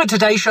 You have a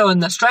Today Show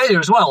in Australia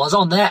as well. I was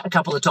on that a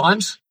couple of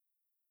times.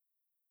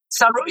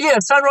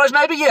 Sunrise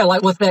maybe, yeah,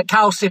 like with that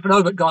Carl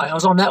Stefanovic guy. I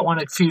was on that one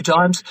a few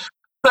times.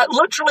 But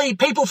literally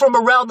people from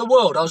around the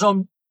world. I was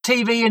on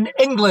TV in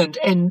England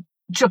and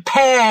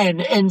Japan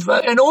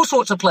and all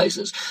sorts of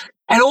places.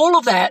 And all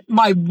of that,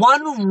 my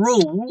one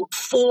rule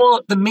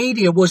for the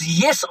media was,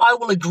 yes, I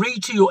will agree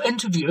to your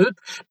interview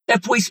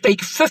if we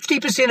speak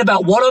 50%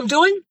 about what I'm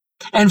doing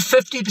and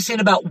 50%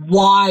 about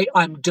why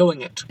I'm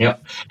doing it.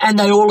 Yep. And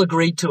they all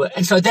agreed to it.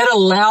 And so that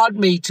allowed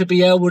me to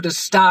be able to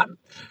start,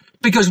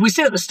 because we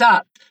said at the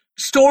start,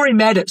 story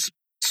matters.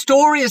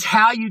 Story is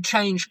how you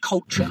change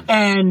culture.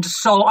 And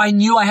so I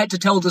knew I had to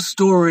tell the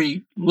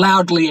story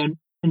loudly and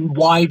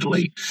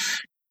widely.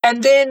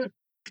 And then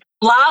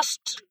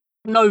last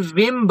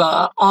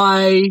November,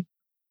 I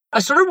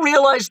sort of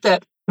realized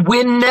that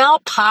we're now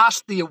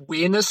past the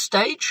awareness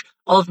stage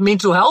of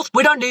mental health.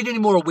 We don't need any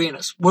more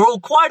awareness. We're all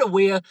quite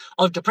aware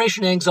of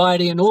depression,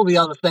 anxiety, and all the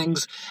other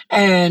things.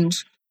 And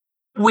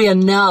we are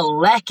now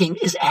lacking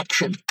is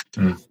action.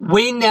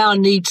 We now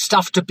need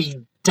stuff to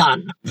be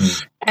done.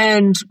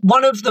 And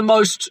one of the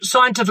most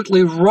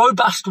scientifically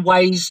robust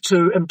ways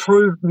to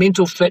improve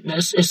mental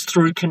fitness is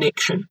through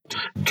connection.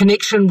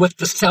 Connection with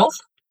the self,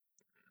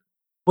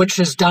 which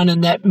is done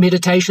in that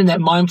meditation,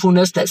 that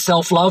mindfulness, that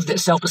self-love, that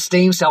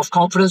self-esteem,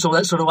 self-confidence, all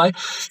that sort of way.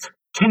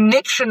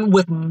 Connection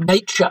with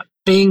nature,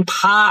 being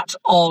part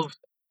of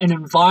an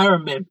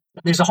environment.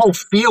 There's a whole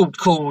field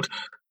called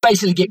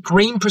basically get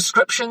green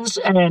prescriptions,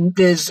 and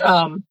there's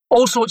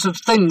all sorts of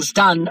things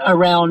done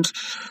around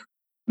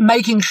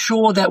making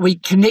sure that we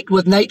connect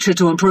with nature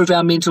to improve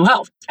our mental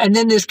health. And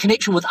then there's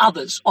connection with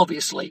others,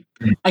 obviously.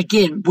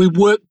 Again, we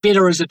work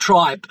better as a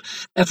tribe.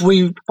 If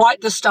we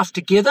fight this stuff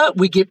together,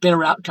 we get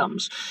better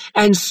outcomes.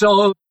 And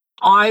so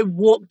I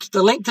walked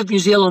the length of New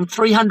Zealand,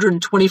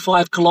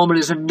 325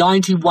 kilometres in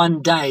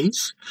 91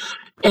 days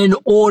in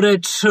order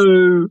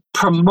to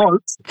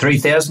promote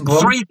 3,000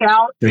 kilometres?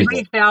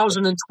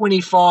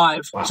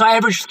 3,025. Wow. So I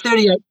averaged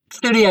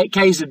 38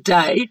 Ks a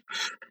day.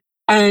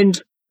 And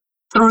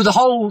through the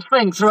whole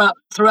thing,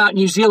 throughout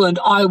New Zealand,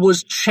 I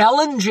was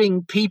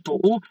challenging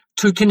people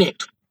to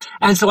connect.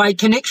 And so I had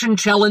connection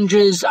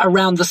challenges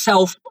around the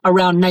self,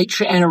 around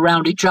nature, and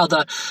around each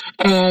other.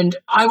 And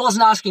I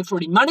wasn't asking for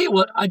any money.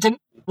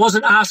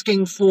 Wasn't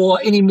asking for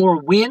any more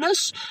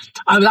awareness.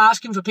 I was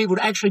asking for people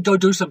to actually go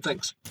do some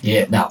things.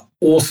 Yeah, no,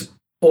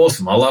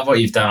 awesome. I love what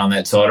you've done on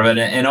that side of it.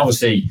 And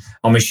obviously,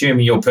 I'm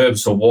assuming your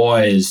purpose or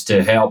why is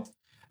to help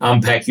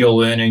unpack your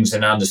learnings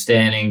and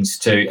understandings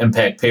to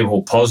impact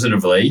people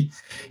positively.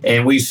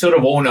 And we sort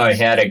of all know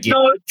how to get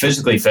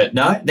physically fit.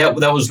 No, that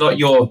was not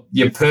your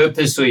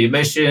purpose or your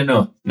mission?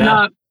 Or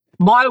no,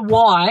 my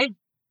why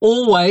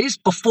always,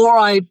 before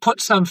I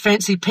put some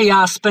fancy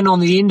PR spin on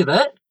the end of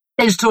it,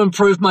 is to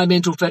improve my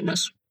mental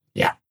fitness.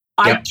 Yeah.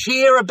 I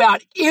care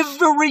about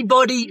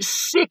everybody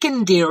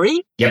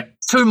secondary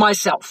to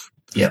myself.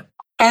 Yep.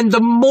 And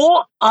the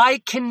more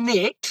I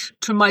connect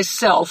to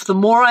myself, the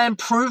more I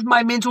improve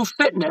my mental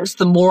fitness,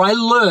 the more I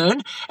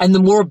learn, and the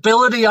more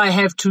ability I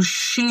have to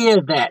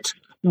share that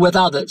with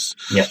others.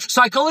 Yep.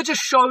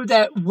 Psychologists show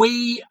that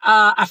we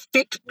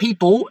affect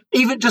people,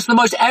 even just the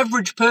most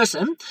average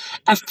person,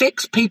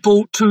 affects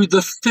people to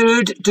the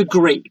 3rd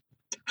degree.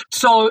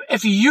 So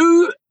if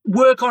you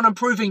work on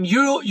improving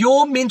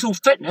your mental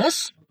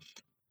fitness,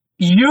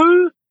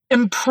 you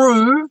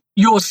improve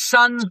your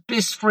son's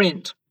best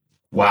friend.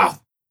 Wow.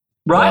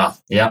 Right? Wow.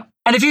 Yeah.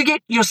 And if you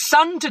get your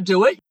son to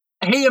do it,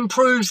 he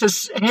improves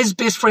his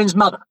best friend's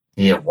mother.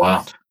 Yeah,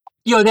 wow.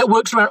 You know, that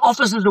works around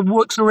offices and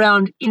works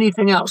around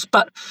anything else.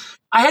 But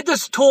I had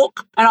this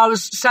talk and I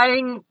was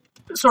saying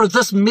sort of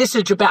this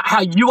message about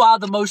how you are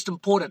the most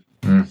important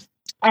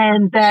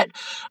and that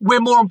we're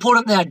more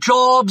important than our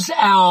jobs,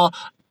 our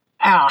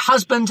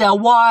husbands, our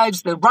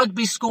wives, the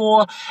rugby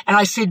score. And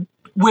I said,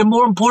 we're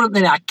more important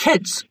than our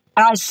kids.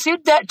 And I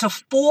said that to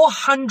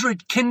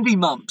 400 kindy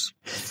mums.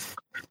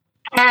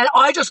 And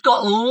I just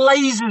got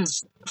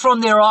lasers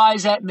from their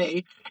eyes at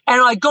me.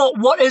 And I got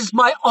what is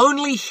my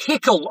only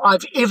heckle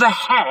I've ever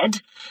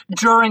had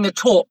during a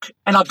talk.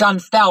 And I've done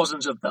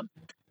thousands of them.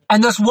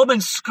 And this woman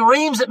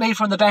screams at me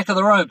from the back of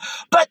the room,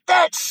 but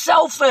that's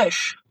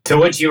selfish. To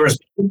which you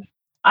respond?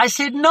 I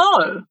said,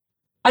 no.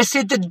 I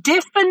said, the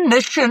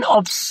definition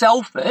of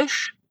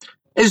selfish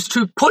is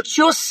to put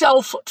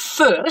yourself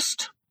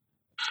first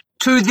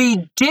to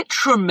the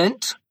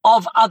detriment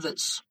of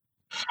others.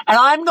 And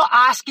I'm not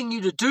asking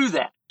you to do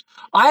that.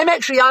 I am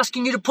actually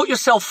asking you to put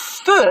yourself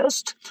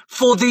first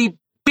for the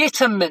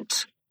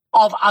betterment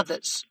of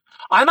others.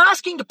 I'm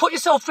asking to put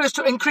yourself first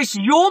to increase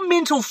your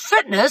mental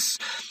fitness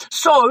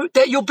so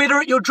that you're better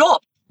at your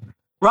job,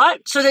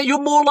 right? So that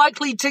you're more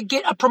likely to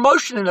get a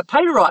promotion and a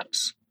pay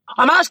rise.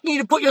 I'm asking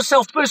you to put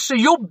yourself first so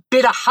you're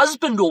better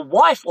husband or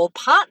wife or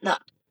partner,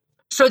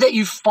 so that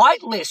you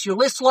fight less, you're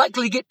less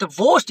likely to get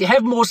divorced, you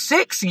have more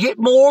sex, you get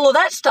more all of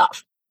that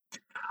stuff.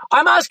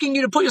 I'm asking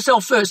you to put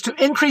yourself first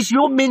to increase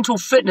your mental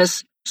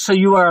fitness so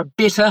you are a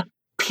better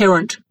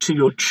parent to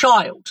your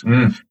child.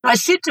 I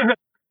said to her,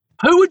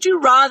 who would you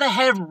rather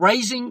have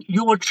raising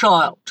your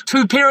child?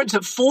 2 parents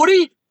at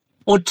 40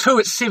 or 2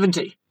 at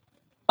 70?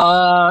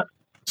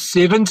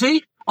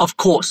 70, of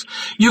course.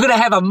 You're going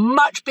to have a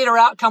much better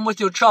outcome with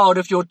your child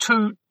if your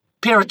 2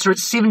 parents are at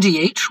 70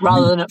 each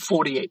rather than at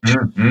 40 each.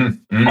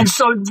 And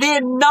so their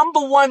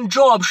number one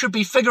job should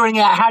be figuring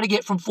out how to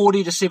get from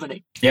 40 to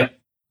 70. Yep.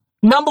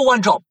 Number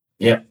one job.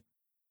 Yep.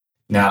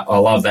 No, I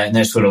love that. And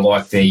that's sort of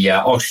like the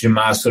oxygen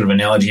mask sort of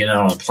analogy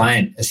on a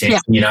plane,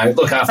 essentially. Yeah.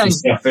 Look after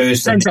yourself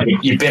first and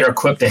you're better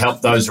equipped to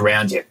help those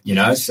around you,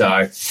 So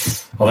I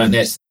think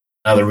that's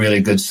another really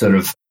good sort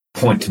of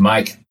point to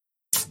make.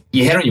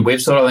 You had on your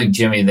website, I think,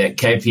 Jimmy, that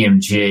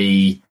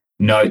KPMG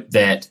note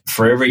that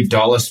for every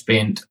dollar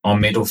spent on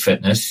mental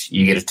fitness,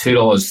 you get a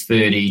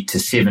 $2.30 to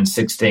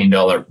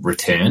 $7.16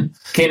 return.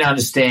 Can you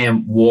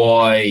understand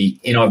why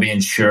NIB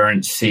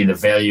Insurance see the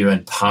value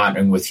in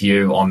partnering with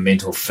you on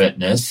mental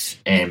fitness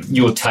and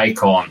your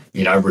take on,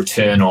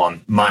 return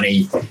on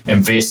money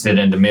invested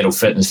into mental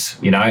fitness,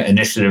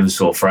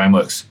 initiatives or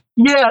frameworks?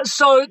 Yeah,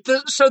 so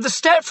the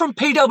stat from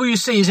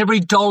PwC is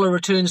every dollar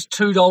returns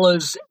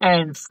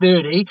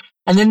 $2.30.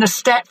 And then the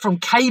stat from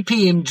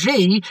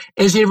KPMG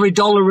is every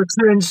dollar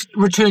returns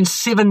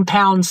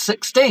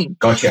 £7.16.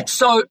 Gotcha.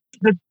 So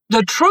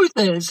the truth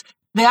is,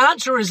 the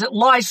answer is it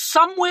lies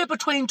somewhere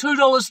between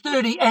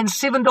 $2.30 and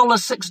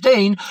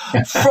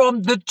 $7.16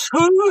 from the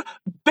two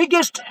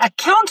biggest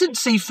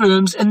accountancy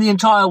firms in the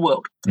entire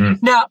world.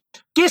 Now,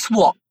 guess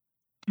what?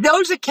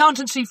 Those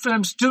accountancy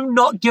firms do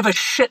not give a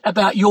shit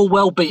about your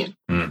well-being.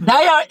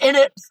 They are in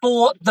it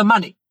for the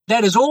money.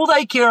 That is all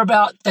they care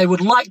about. They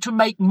would like to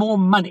make more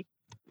money.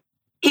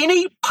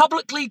 Any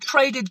publicly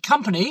traded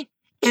company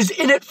is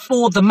in it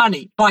for the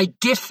money by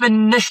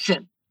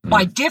definition.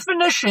 By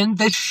definition,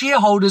 the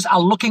shareholders are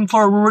looking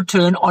for a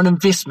return on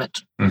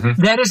investment.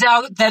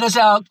 That is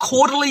our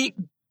quarterly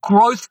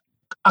growth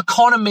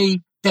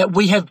economy that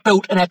we have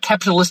built in our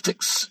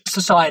capitalistic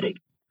society.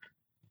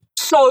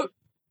 So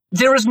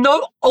there is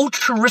no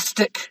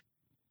altruistic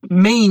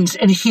means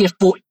in here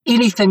for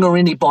anything or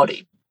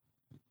anybody,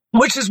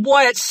 which is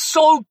why it's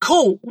so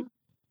cool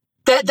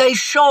that they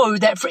show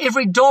that for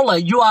every dollar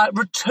you are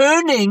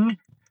returning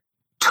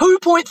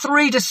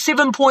 2.3 to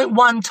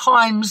 7.1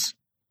 times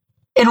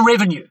in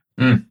revenue.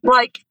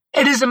 Like,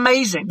 it is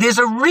amazing. There's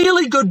a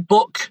really good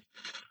book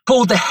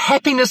called The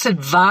Happiness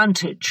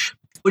Advantage,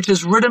 which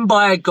is written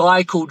by a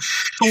guy called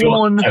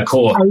Sean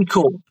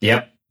Acor.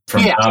 Yep,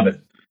 from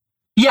Harvard.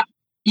 Yeah,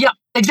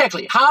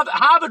 exactly.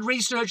 Harvard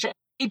researcher.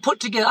 He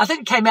put together, I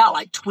think it came out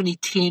like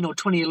 2010 or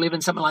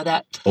 2011, something like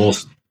that.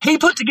 Awesome. He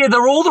put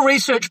together all the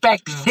research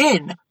back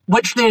then,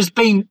 which there's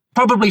been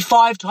probably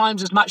 5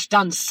 times as much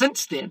done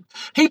since then.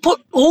 He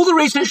put all the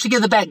research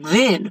together back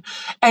then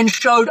and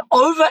showed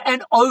over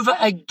and over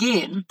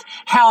again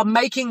how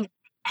making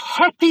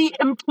happy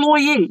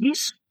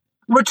employees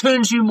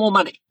returns you more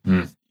money.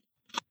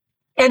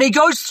 And he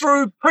goes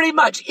through pretty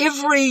much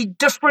every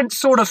different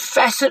sort of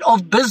facet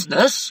of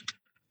business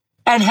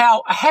and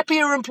how a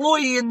happier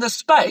employee in this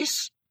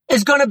space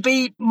is going to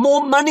be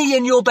more money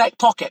in your back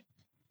pocket.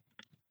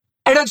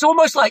 And it's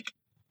almost like,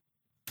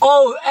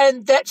 oh,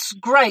 and that's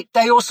great.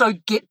 They also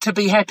get to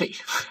be happy.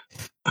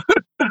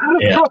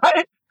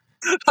 Right?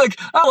 Like,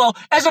 oh, well,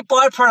 as a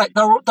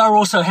byproduct, they're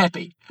also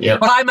happy.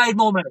 But I made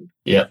more money.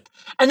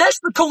 And that's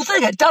the cool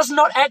thing. It does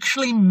not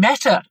actually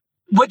matter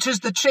which is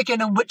the chicken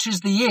and which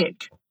is the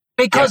egg,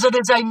 because it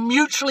is a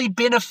mutually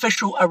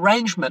beneficial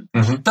arrangement.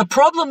 The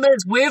problem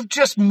is we've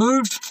just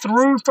moved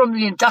through from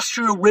the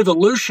Industrial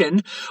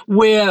Revolution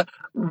where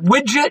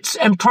widgets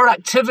and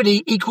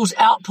productivity equals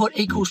output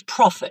equals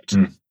profit.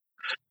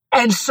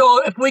 And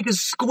so if we could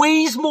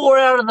squeeze more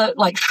out of the,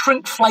 like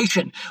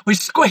shrinkflation, we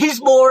squeeze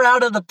more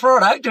out of the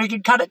product, we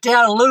can cut it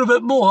down a little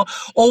bit more,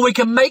 or we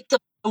can make the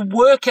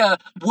worker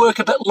work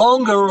a bit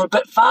longer or a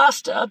bit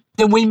faster,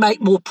 then we make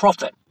more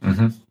profit.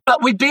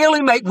 But we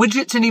barely make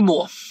widgets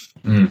anymore.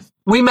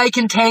 We make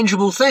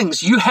intangible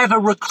things. You have a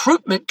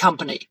recruitment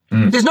company.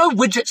 There's no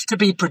widgets to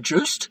be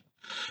produced.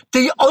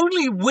 The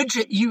only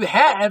widget you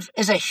have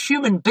is a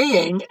human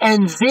being,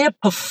 and their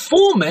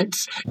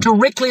performance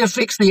directly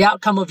affects the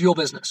outcome of your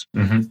business.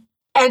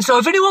 And so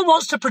if anyone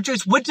wants to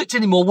produce widgets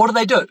anymore, what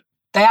do?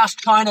 They ask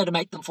China to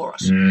make them for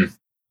us.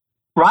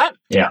 Right?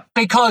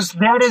 Because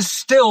that is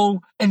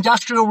still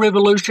Industrial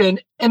Revolution,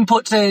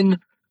 inputs in,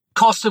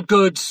 cost of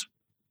goods,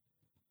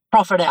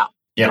 profit out.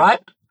 Right?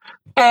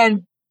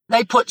 And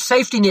they put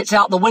safety nets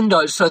out the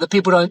windows so that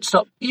people don't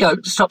stop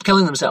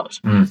killing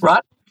themselves.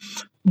 Right?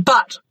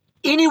 But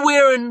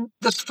anywhere in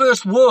this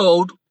first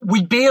world,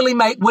 we barely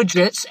make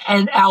widgets,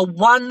 and our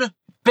one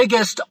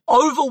biggest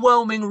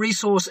overwhelming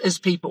resource is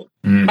people.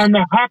 And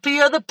the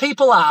happier the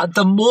people are,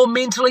 the more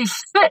mentally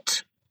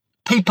fit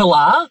people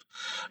are,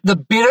 the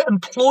better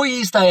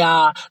employees they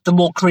are, the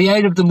more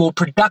creative, the more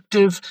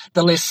productive,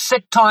 the less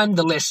sick time,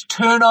 the less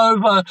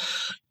turnover.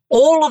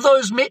 All of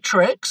those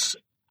metrics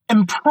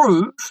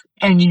improve,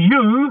 and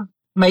you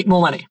make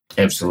more money.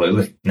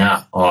 Absolutely.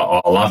 No,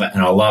 I love it.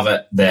 And I love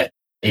it that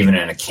even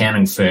an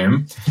accounting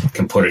firm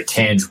can put a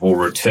tangible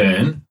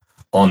return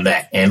on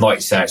that. And like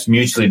you say, it's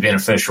mutually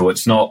beneficial.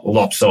 It's not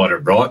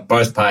lopsided, right?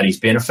 Both parties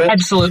benefit.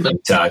 Absolutely.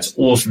 So it's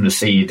awesome to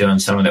see you doing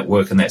some of that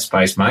work in that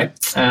space, mate.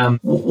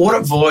 What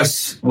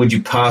advice would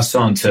you pass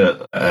on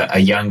to a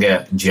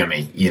younger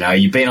Jimmy?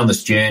 You've been on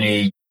this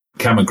journey,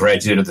 become a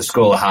graduate of the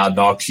School of Hard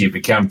Knocks, you've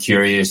become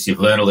curious, you've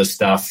learned all this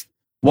stuff.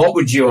 what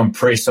would you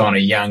impress on a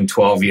young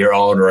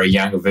 12-year-old or a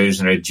younger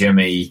version of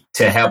Jimmy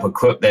to help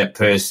equip that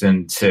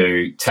person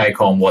to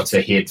take on what's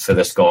ahead for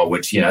this guy,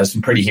 which, is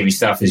some pretty heavy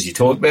stuff as you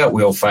talked about.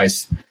 We all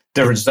face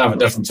different stuff at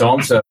different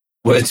times. So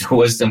words of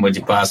wisdom would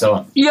you pass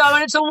on? Yeah, I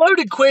mean, it's a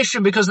loaded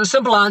question because the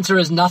simple answer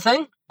is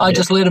nothing. I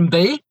just let him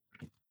be.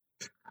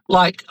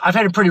 Like, I've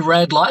had a pretty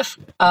rad life.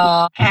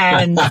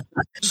 And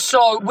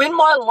so when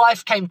my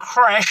life came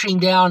crashing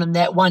down in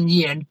that 1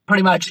 year and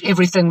pretty much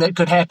everything that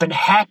could happen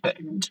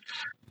happened,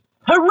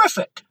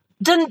 horrific.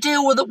 Didn't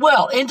deal with it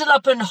well. Ended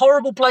up in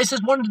horrible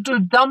places, wanted to do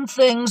dumb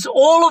things,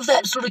 all of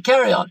that sort of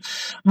carry on.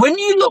 When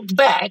you look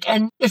back,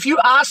 and if you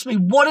ask me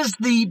what is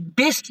the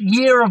best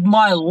year of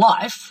my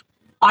life,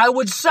 I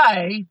would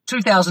say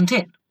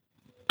 2010.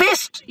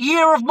 Best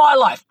year of my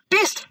life.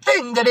 Best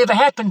thing that ever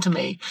happened to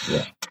me.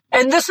 Yeah.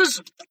 And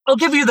I'll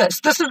give you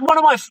this. This is one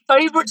of my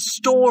favorite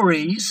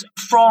stories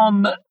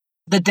from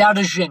the Tao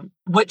Te Ching,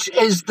 which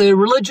is the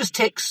religious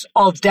text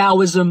of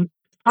Taoism,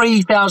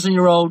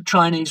 3,000-year-old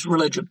Chinese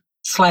religion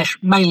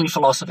 / mainly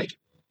philosophy.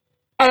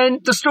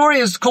 And the story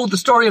is called The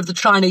Story of the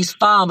Chinese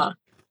Farmer.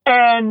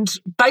 And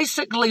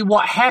basically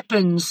what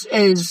happens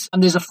is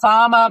there's a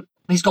farmer,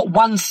 he's got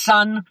one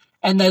son,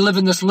 and they live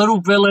in this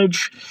little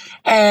village,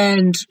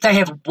 and they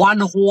have one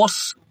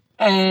horse,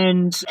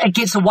 and it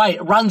gets away,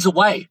 it runs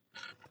away.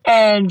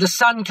 And the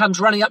son comes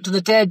running up to the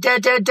dad,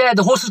 Dad,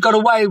 the horse has got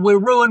away, we're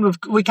ruined,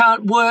 we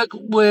can't work,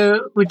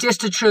 we're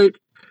destitute.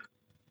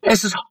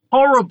 This is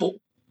horrible.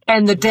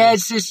 And the dad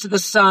says to the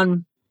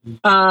son,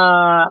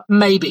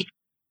 maybe.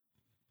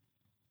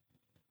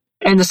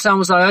 And the son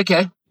was like,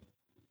 okay.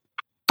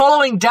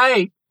 Following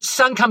day,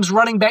 son comes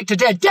running back to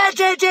dad,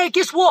 Dad,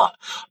 guess what?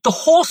 The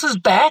horse is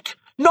back.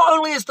 Not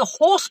only is the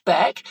horse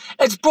back,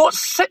 it's brought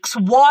 6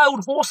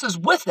 wild horses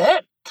with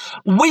it.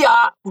 We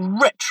are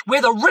rich.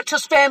 We're the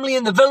richest family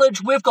in the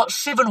village. We've got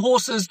 7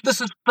 horses. This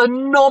is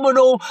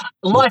phenomenal.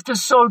 Life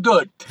is so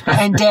good.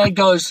 And Dad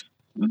goes,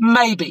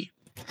 maybe.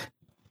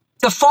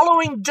 The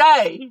following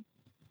day,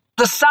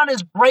 the son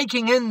is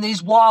breaking in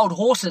these wild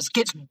horses,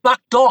 gets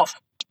bucked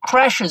off,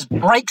 crashes,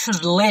 breaks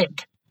his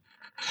leg.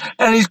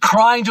 And he's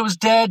crying to his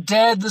dad,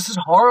 Dad, this is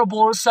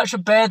horrible. It's such a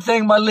bad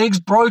thing. My leg's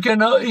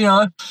broken,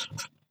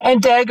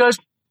 And Dad goes,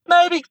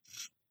 maybe.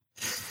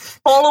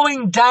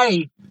 Following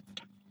day,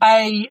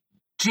 a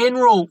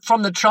general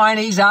from the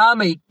Chinese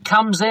army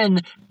comes in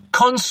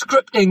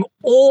conscripting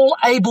all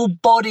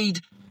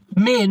able-bodied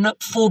men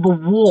for the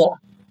war.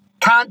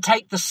 Can't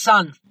take the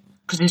son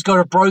because he's got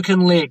a broken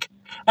leg.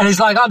 And he's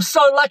like, I'm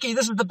so lucky.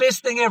 This is the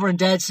best thing ever. And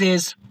Dad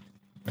says,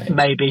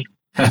 maybe.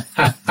 Good,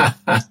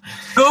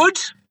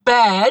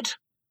 bad,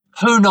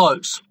 who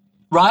knows,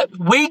 right?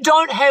 We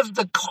don't have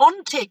the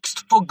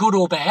context for good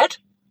or bad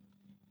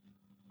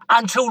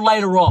until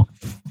later on.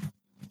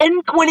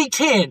 In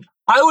 2010,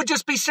 I would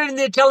just be sitting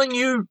there telling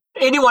you,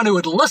 anyone who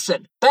would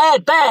listen,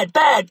 bad.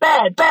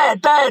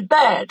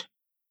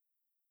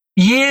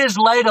 Years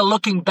later,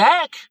 looking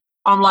back,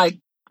 I'm like,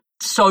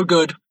 so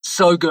good.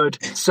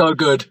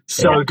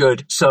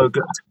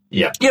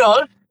 Yeah.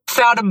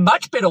 Found a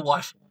much better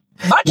wife.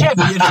 Much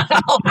happier now.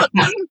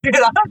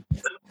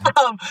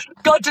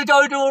 Got to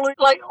go to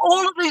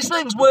all of these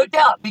things worked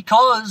out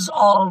because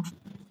of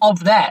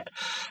that.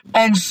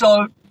 And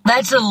so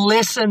that's a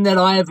lesson that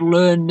I have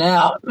learned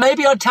now.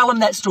 Maybe I'd tell him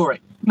that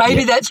story.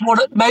 Maybe that's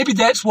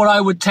what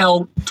I would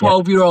tell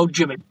 12-year-old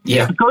Jimmy.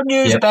 Yeah. Good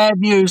news, bad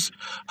news,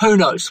 who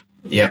knows?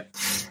 Yeah.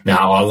 No,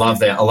 I love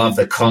that. I love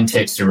the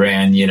context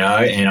around, and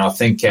I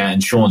think in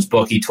Sean's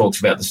book, he talks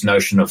about this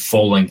notion of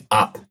falling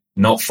up,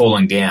 not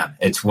falling down.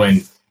 It's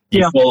when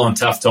you fall on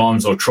tough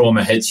times or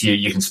trauma hits you,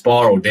 you can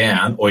spiral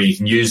down, or you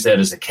can use that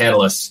as a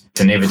catalyst.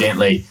 And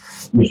evidently,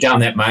 you've done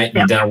that, mate.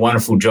 You've done a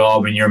wonderful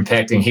job, and you're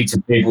impacting heaps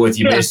of people with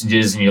your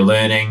messages, and you're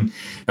learning and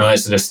all that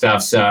sort of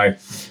stuff. So,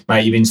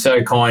 mate, you've been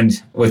so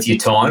kind with your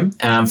time.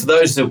 For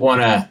those that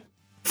want to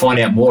find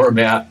out more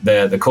about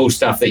the cool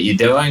stuff that you're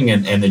doing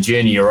and the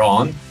journey you're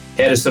on,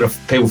 how do sort of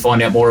people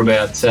find out more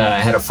about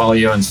how to follow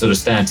you and sort of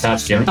stay in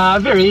touch, Jimmy?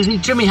 Very easy,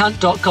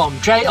 jimmyhunt.com,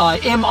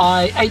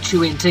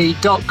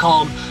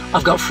 JIMIHUNT.com.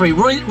 I've got free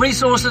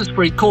resources,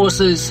 free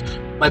courses,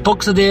 my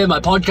books are there, my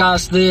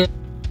podcasts there,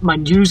 my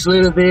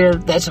newsletter there.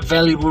 That's a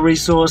valuable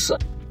resource.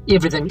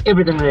 Everything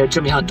there,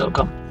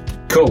 jimmyhunt.com.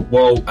 Cool.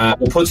 Well,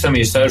 we'll put some of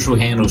your social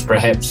handles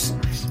perhaps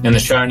in the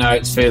show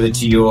notes further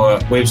to your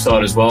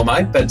website as well,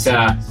 mate. But,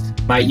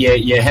 mate,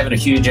 you're having a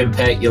huge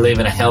impact. You're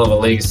leaving a hell of a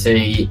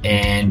legacy.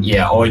 And,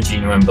 I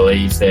genuinely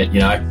believe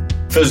that,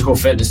 physical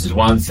fitness is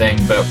one thing,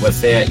 but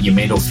without your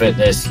mental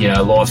fitness,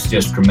 life's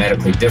just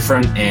dramatically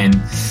different. And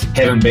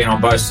having been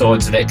on both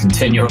sides of that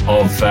continuum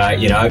of,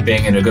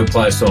 being in a good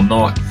place or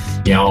not,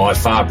 I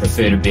far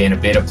prefer to be in a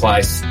better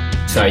place.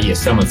 So,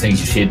 some of the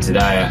things you shared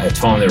today are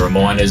timely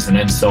reminders and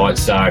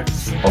insights. So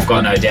I've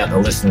got no doubt the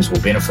listeners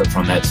will benefit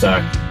from that.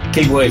 So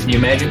keep working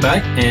your magic,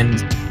 mate,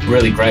 and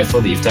really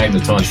grateful that you've taken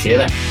the time to share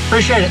that.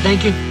 Appreciate it.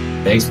 Thank you.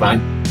 Thanks,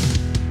 mate.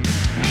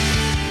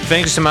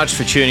 Thanks so much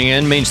for tuning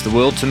in. It means the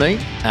world to me.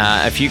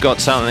 If you got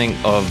something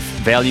of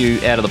value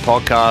out of the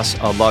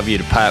podcast, I'd love you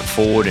to pay it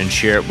forward and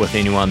share it with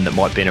anyone that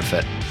might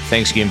benefit.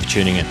 Thanks again for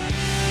tuning in.